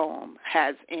well-written poem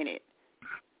has in it.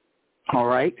 All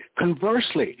right.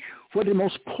 Conversely, what do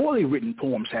most poorly written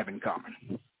poems have in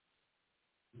common?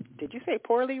 Did you say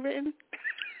poorly written?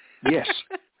 Yes.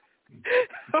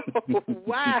 Oh,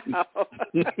 wow.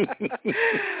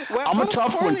 Well, I'm a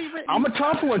tough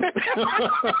one.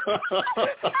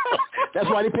 That's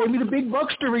why they pay me the big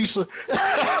bucks, Teresa.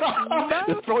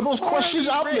 To throw those questions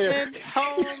out there.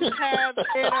 Poems have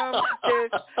in them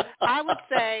I would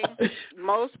say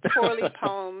most poorly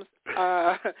poems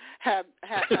have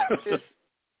just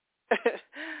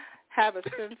have a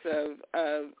sense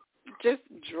of just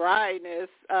dryness,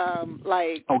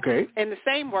 in the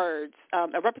same words,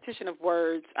 a repetition of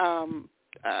words,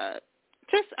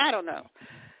 just, I don't know.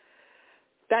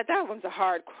 That one's a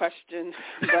hard question,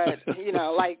 but can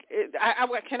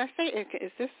I say?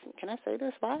 Can I say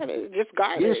this? Why? It's just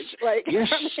garbage. Yes,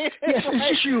 it's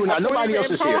just you. Now, nobody else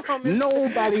is here.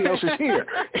 Nobody else is here.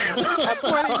 A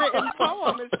poorly written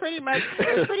poem is pretty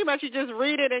much you just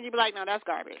read it and you be like, no, that's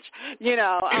garbage.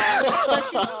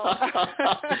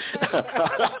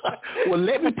 Well,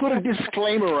 let me put a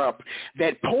disclaimer up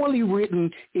that poorly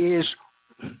written is,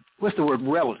 what's the word,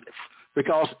 relative,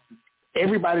 because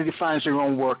everybody defines their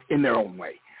own work in their own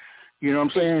way. You know what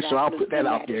I'm saying? Exactly. So I'll put that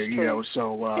out there,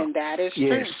 so. And that is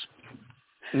yes.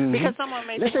 true. Mm-hmm. Because someone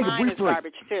may think mine is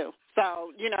garbage too.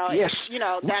 So, yes.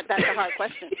 That's a hard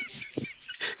question.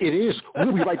 It is.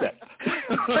 We'll be right back.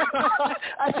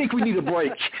 I think we need a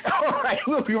break. All right,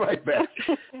 we'll be right back.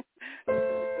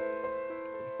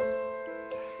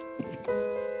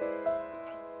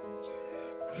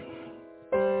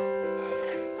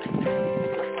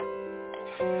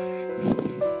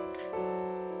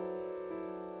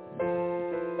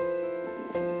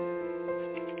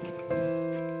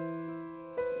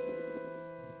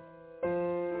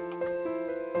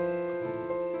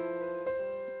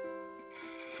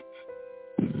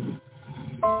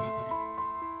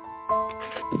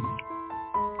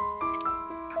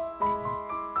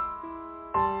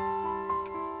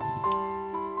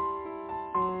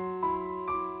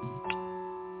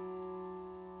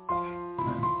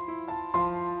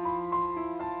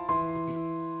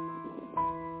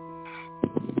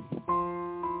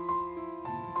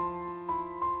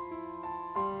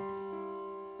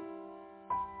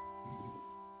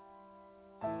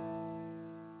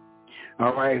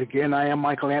 All right, again, I am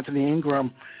Michael Anthony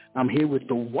Ingram. I'm here with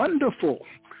the wonderful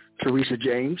Teresa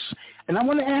James, and I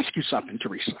want to ask you something,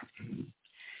 Teresa.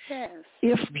 Yes.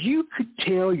 If you could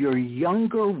tell your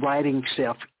younger writing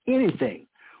self anything,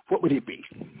 what would it be?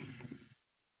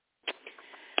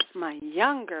 My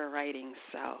younger writing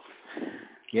self.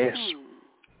 Yes.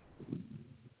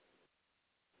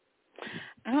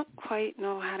 I don't quite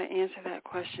know how to answer that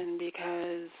question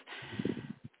because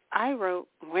I wrote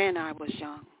when I was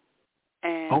young.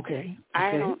 And okay.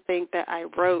 I don't think that I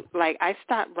wrote, I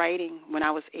stopped writing when I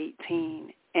was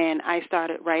 18, and I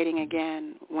started writing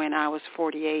again when I was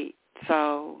 48.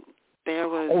 So there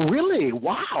was... Oh, really?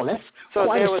 Wow, that's so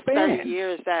quite there a was span. 30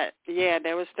 years that,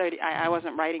 there was 30, I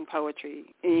wasn't writing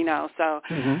poetry, so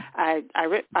I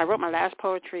wrote my last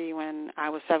poetry when I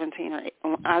was 17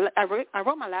 or... I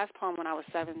wrote my last poem when I was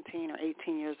 17 or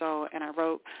 18 years old, and I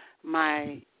wrote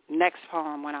my next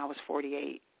poem when I was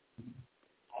 48.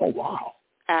 Oh, wow.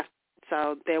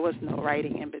 So there was no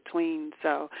writing in between,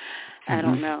 so I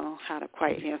don't know how to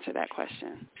quite answer that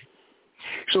question.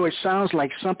 So it sounds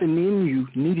like something in you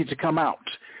needed to come out,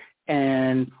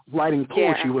 and writing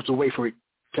poetry was a way for it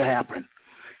to happen.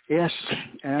 Yes,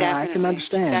 I can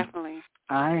understand. Definitely.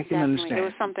 I can understand. It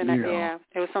was something that,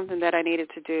 it was something that I needed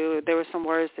to do. There were some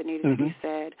words that needed to be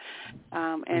said,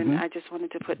 and I just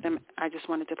wanted to put them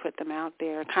out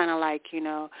there, kind of like,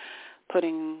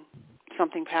 putting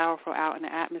something powerful out in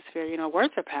the atmosphere.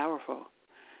 Words are powerful.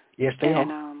 Yes, they are.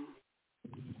 And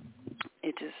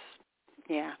it just,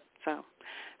 so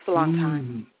it's a long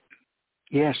time.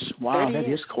 Yes, wow, that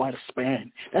is quite a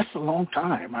span. That's a long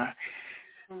time.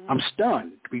 I'm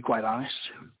stunned, to be quite honest.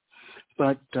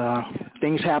 But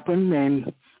things happen,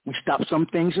 and we stop some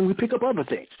things, and we pick up other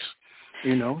things.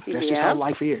 That's just how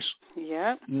life is.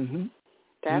 Yeah,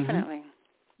 definitely.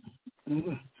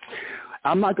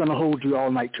 I'm not going to hold you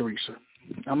all night, Teresa.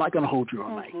 I'm not going to hold you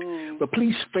all night. But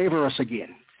please favor us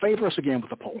again. Favor us again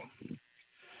with a poem.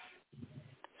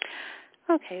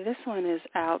 Okay, this one is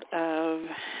out of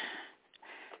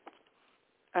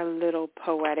A Little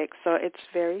Poetic, so it's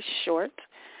very short.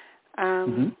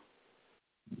 And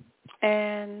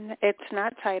it's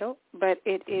not titled, but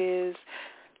it is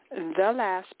the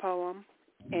last poem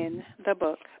in the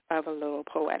book of A Little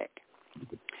Poetic.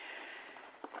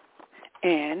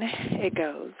 And it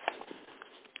goes,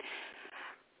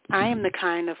 I am the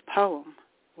kind of poem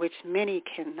which many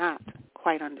cannot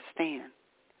quite understand.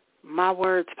 My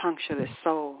words puncture the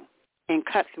soul and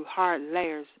cut through hard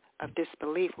layers of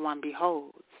disbelief one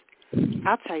beholds.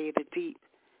 I'll tell you the deep,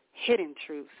 hidden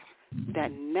truths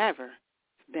that never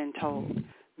been told,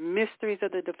 mysteries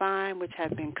of the divine which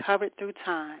have been covered through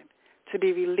time to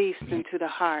be released into the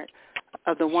heart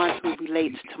of the one who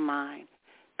relates to mine.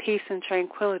 Peace and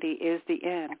tranquility is the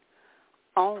end,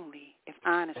 only if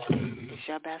honesty is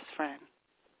your best friend.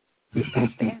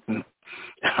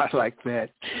 I like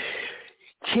that.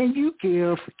 can you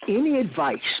give any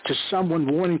advice to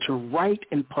someone wanting to write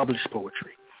and publish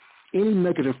poetry? Any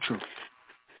nugget of truth?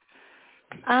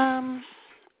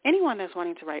 Anyone that's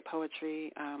wanting to write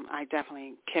poetry, I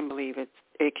definitely can believe it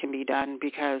can be done,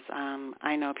 because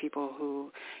I know people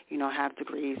who, have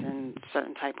degrees in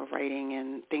certain type of writing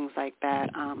and things like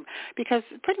that, because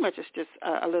pretty much it's just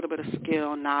a little bit of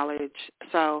skill, knowledge.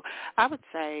 So I would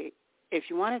say if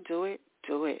you want to do it,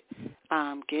 do it.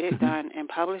 Get it done. And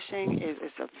publishing is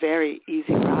a very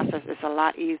easy process. It's a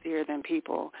lot easier than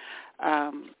people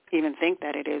even think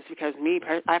that it is, because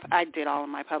I did all of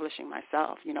my publishing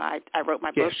myself. I wrote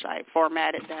my books. I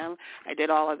formatted them. I did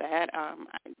all of that.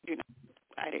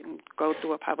 I didn't go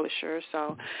through a publisher.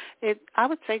 So I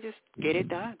would say just get it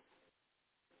done.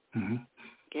 Mm-hmm.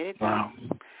 Get it done. Wow.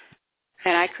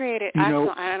 And I created,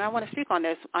 and I want to speak on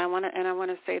this. I want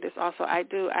to say this also. I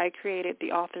created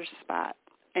the author's spot,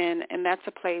 and that's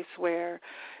a place where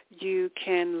you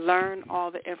can learn all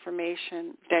the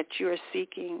information that you are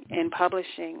seeking in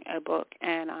publishing a book.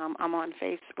 And I'm on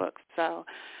Facebook, so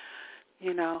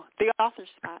the author's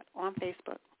spot on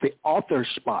Facebook. The author's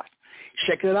spot.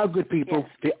 Check it out, good people. Yes.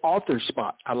 The author's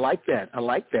spot. I like that.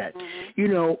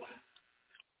 Mm-hmm.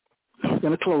 I'm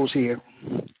going to close here.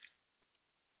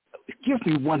 Give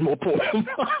me one more poem.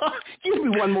 Give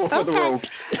me one more for the road.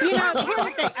 Here's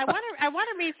the thing. I want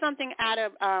to read something out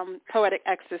of Poetic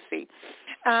Ecstasy.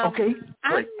 Okay.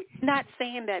 I'm not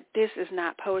saying that this is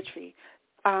not poetry,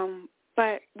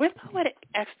 but with Poetic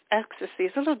Ecstasy,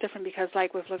 it's a little different, because,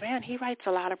 like with Levan, he writes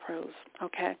a lot of prose,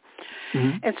 okay?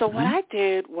 Mm-hmm. And so what I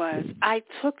did was I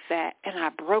took that and I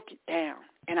broke it down.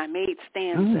 And I made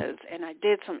stanzas, and I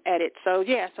did some edits. So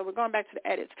we're going back to the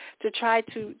edits to try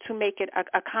to make it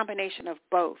a combination of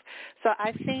both. So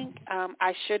I think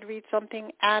I should read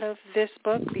something out of this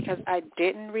book, because I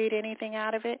didn't read anything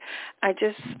out of it. I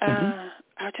just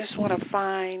want to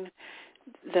find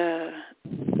the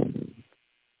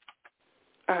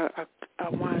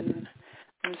one.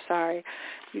 I'm sorry,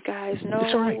 you guys. No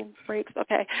breaks.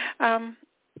 Okay.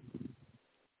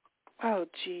 Oh,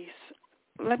 geez.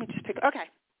 Let me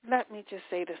just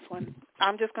say this one.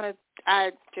 I'm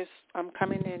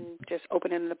coming in, just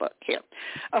opening the book here.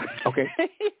 Okay.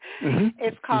 Mm-hmm.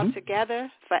 It's called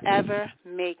Together, Forever,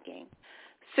 Making.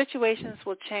 Situations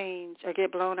will change or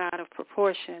get blown out of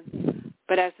proportion,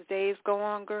 but as the days go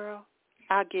on, girl,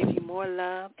 I'll give you more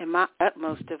love and my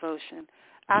utmost devotion.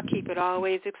 I'll keep it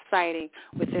always exciting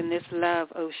within this love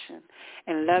ocean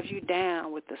and love you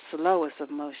down with the slowest of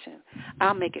motion.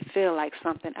 I'll make it feel like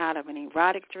something out of an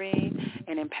erotic dream,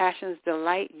 and in passion's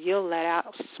delight, you'll let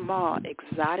out small,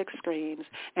 exotic screams,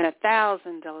 and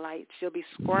 1,000 delights. You'll be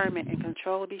squirming and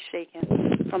control will be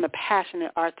shaken from the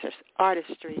passionate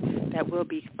artistry that we'll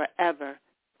be forever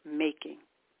making.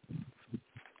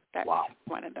 That's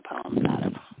one of the poems out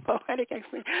of Poetic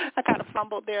Ecstasy. I kind of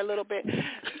fumbled there a little bit.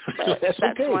 But that's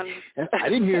okay. One. I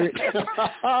didn't hear it.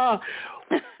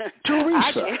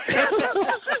 Teresa.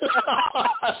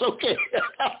 That's okay.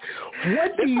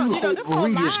 What do you hope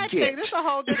readers get? This is a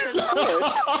whole different story.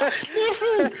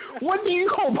 What do you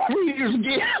hope readers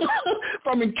get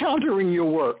from encountering your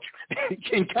work,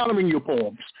 encountering your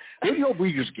poems? What do you hope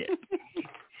readers get?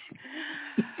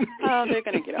 Oh, they're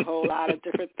going to get a whole lot of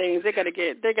different things. They're going to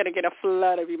get a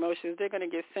flood of emotions. They're going to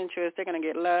get sensuous. They're going to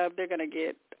get love. They're going to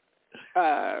get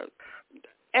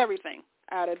everything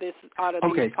out of these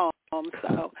poems.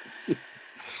 So,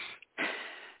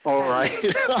 all right.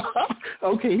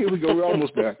 Okay, here we go. We're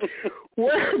almost there.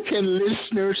 Where can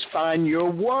listeners find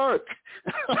your work?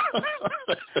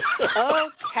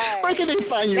 Okay. Where can they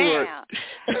find your work?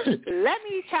 Let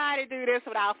me try to do this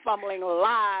without fumbling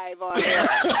live on air.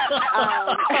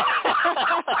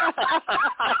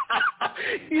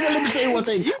 Let me say one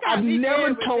thing. I've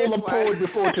never told a poet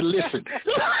before to listen.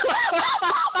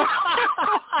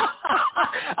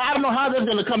 I don't know how that's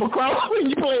going to come across when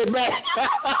you play it back.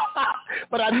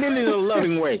 But I meant it in a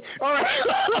loving way. All right.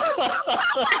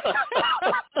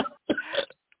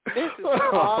 This is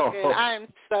all good. I am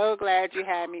so glad you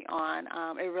had me on.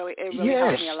 It really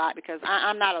helped me a lot, because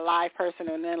I'm not a live person,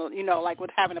 and then like with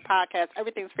having a podcast,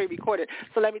 everything's pre-recorded.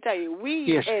 So let me tell you,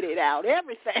 we edit out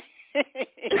everything. But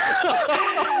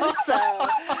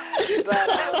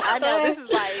I know this is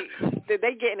like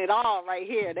they getting it all right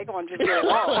here. They're going to just get it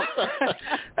all.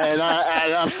 And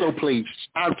I'm so pleased.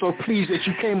 I'm so pleased that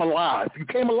you came alive. You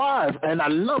came alive, and I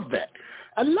love that.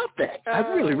 I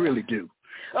really, really do.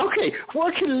 Okay,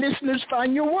 where can listeners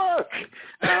find your work?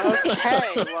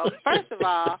 Okay, well, first of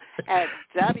all, at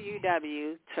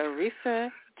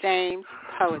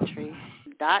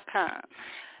www.teresajamespoetry.com.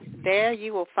 There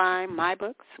you will find my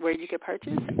books where you can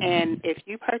purchase. And if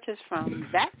you purchase from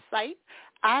that site,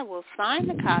 I will sign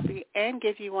the copy and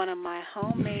give you one of my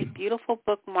homemade beautiful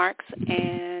bookmarks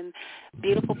and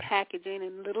beautiful packaging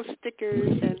and little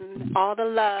stickers and all the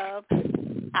love.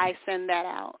 I send that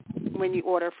out when you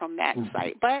order from that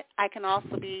site. But I can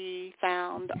also be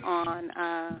found on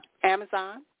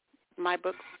Amazon. My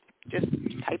books, just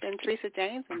type in Teresa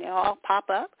James and they'll all pop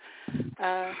up.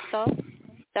 So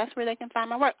that's where they can find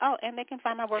my work. Oh, and they can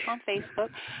find my work on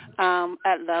Facebook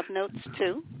at Love Notes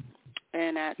 2.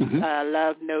 And that's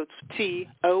Love Notes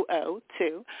TOO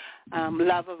 2,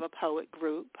 Love of a Poet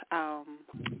group.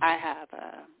 I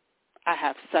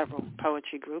have several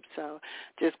poetry groups, so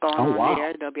just go on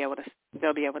there. They'll be able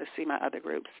to see my other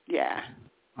groups. Yeah.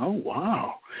 Oh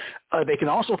wow! They can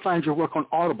also find your work on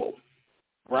Audible,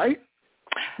 right?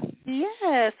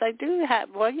 Yes, I do have.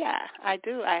 Well, yeah, I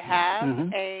do. I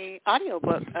have a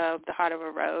audiobook of The Heart of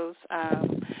a Rose,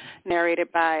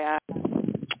 narrated by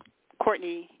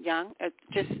Courtney Young.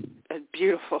 Just a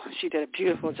beautiful. She did a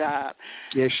beautiful job.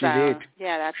 Yes, she did.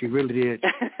 Yeah, she really did.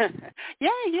 Yeah,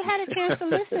 you had a chance to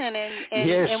listen, and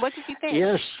yes. And what did you think?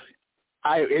 Yes,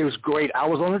 it was great. I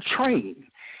was on a train,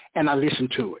 and I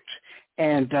listened to it,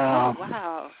 and oh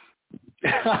wow,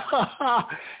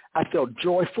 I felt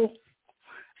joyful.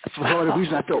 For whatever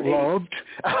reason, I felt loved.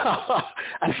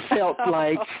 I felt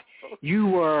like you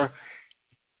were.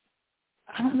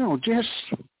 I don't know, just.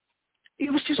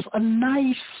 It was just a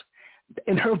nice,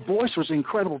 and her voice was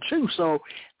incredible too. So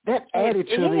that added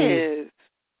to the.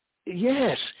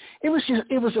 Yes, it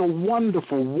was a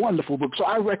wonderful, wonderful book. So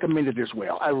I recommend it as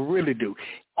well. I really do.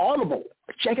 Audible,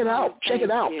 check it out. Check it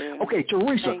out. You. Okay,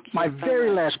 Teresa, my very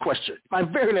last question. I'll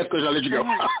let you go.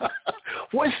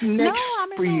 What's next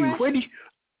for you? Where do you?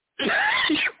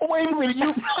 Wait a minute,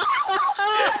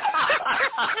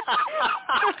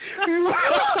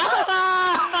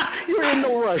 you're in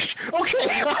no rush.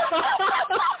 Okay. Well,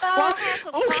 I have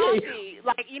some coffee.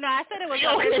 Like, I said it was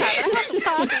okay. Time, but I have some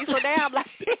coffee, so now I'm like.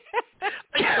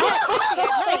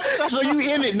 So you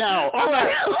in it now. All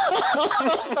right.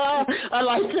 I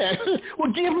like that.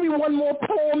 Well, give me one more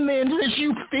poem then, since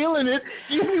you feeling it.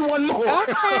 Give me one more.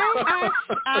 Okay,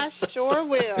 I sure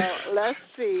will. Let's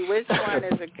see. Which one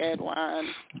is a good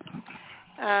one?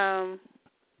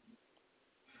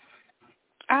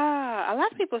 A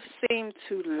lot of people seem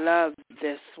to love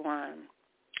this one.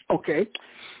 Okay.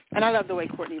 And I love the way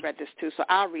Courtney read this too, so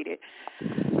I'll read it.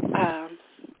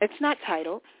 It's not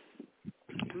titled,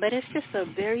 but it's just a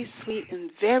very sweet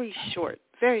and very short,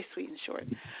 very sweet and short.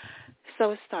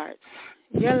 So it starts.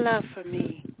 Your love for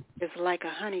me is like a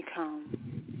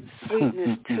honeycomb,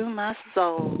 sweetness to my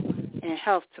soul and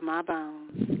health to my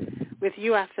bones. With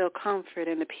you I feel comfort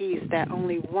and the peace that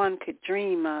only one could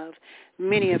dream of.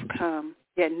 Many have come,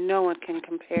 yet no one can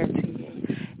compare to you.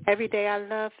 Every day our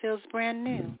love feels brand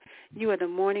new. You are the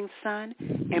morning sun,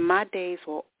 and my days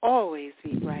will always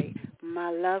be bright.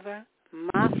 My lover,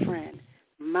 my friend,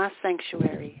 my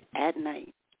sanctuary at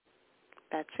night.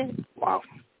 That's it. Wow.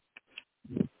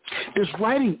 Does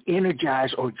writing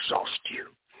energize or exhaust you?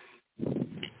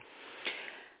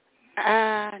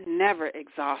 Never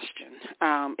exhaustion.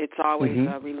 It's always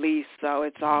a release, so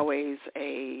it's always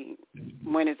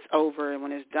when it's over and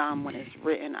when it's done, when it's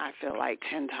written, I feel like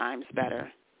 10 times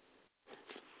better.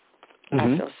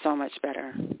 I feel so much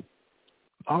better.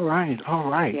 All right.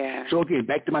 Yeah. So, okay,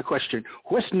 back to my question.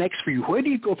 What's next for you? Where do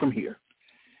you go from here?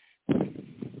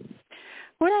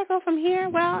 Where do I go from here?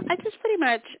 Well, I just pretty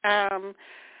much,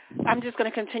 I'm just going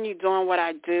to continue doing what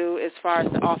I do as far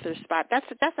as the author spot. That's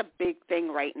a big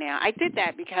thing right now. I did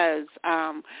that because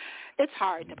it's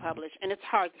hard to publish and it's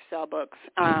hard to sell books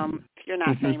if you're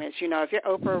not famous. If you're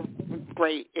Oprah,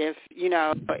 great. If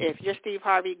you're Steve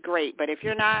Harvey, great. But if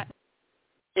you're not,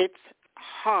 it's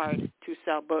hard to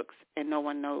sell books and no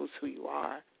one knows who you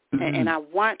are. And I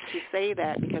want to say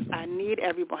that because I need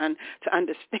everyone to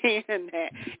understand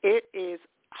that it is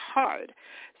hard.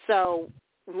 So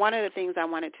one of the things I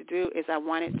wanted to do is I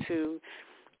wanted to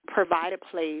provide a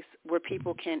place where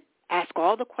people can ask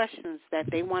all the questions that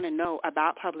they want to know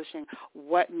about publishing,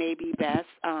 what may be best,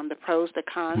 the pros, the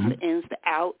cons, the ins, the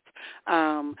outs,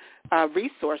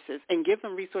 resources, and give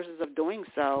them resources of doing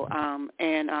so,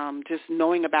 and just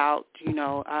knowing about,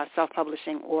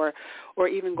 self-publishing or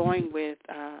even going with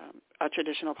a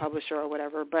traditional publisher or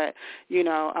whatever. But,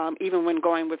 even when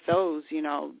going with those,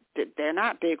 they're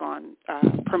not big on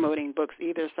promoting books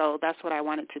either. So that's what I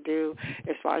wanted to do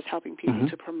as far as helping people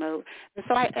to promote.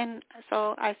 And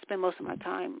so I spend most of my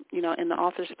time, in the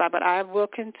author spot. But I will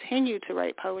continue to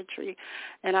write poetry,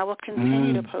 and I will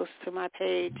continue to post to my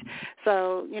page.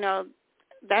 So,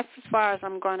 that's as far as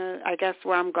I'm going to, I guess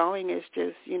where I'm going is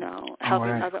just,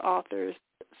 helping other authors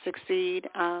succeed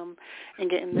and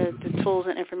getting the tools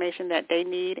and information that they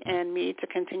need, and me to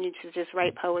continue to just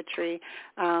write poetry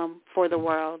for the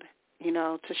world,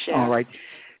 to share. All right.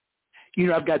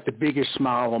 I've got the biggest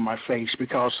smile on my face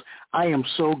because I am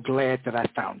so glad that I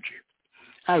found you.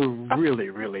 I really,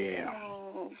 really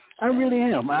am. I really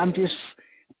am. I'm just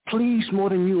pleased more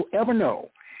than you'll ever know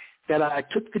that I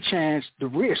took the chance, the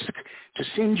risk, to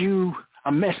send you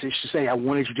a message to say I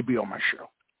wanted you to be on my show.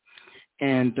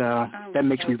 And that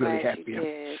makes me really happy.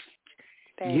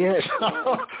 Yes.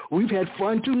 We've had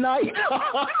fun tonight.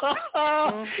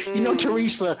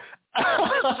 Teresa,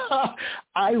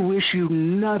 I wish you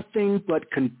nothing but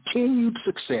continued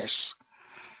success,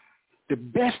 the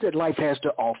best that life has to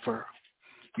offer.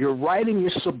 Your writing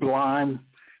is sublime.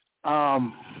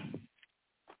 Wow.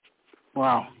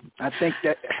 I think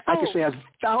that I could say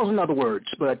 1,000 other words,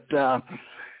 but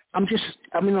I'm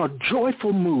in a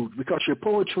joyful mood because your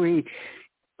poetry,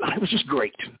 it was just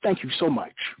great. Thank you so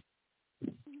much.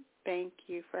 Thank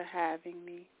you for having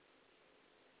me.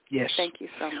 Yes. Thank you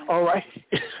so much. All right.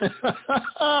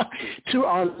 To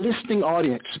our listening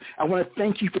audience, I want to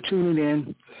thank you for tuning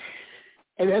in.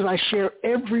 And as I share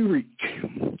every week,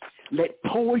 let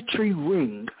poetry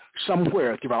ring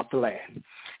somewhere throughout the land.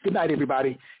 Good night,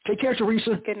 everybody. Take care,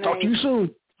 Teresa. Good night. Talk to you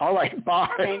soon. All right. Bye.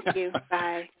 Thank you.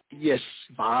 Bye. Yes.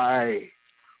 Bye.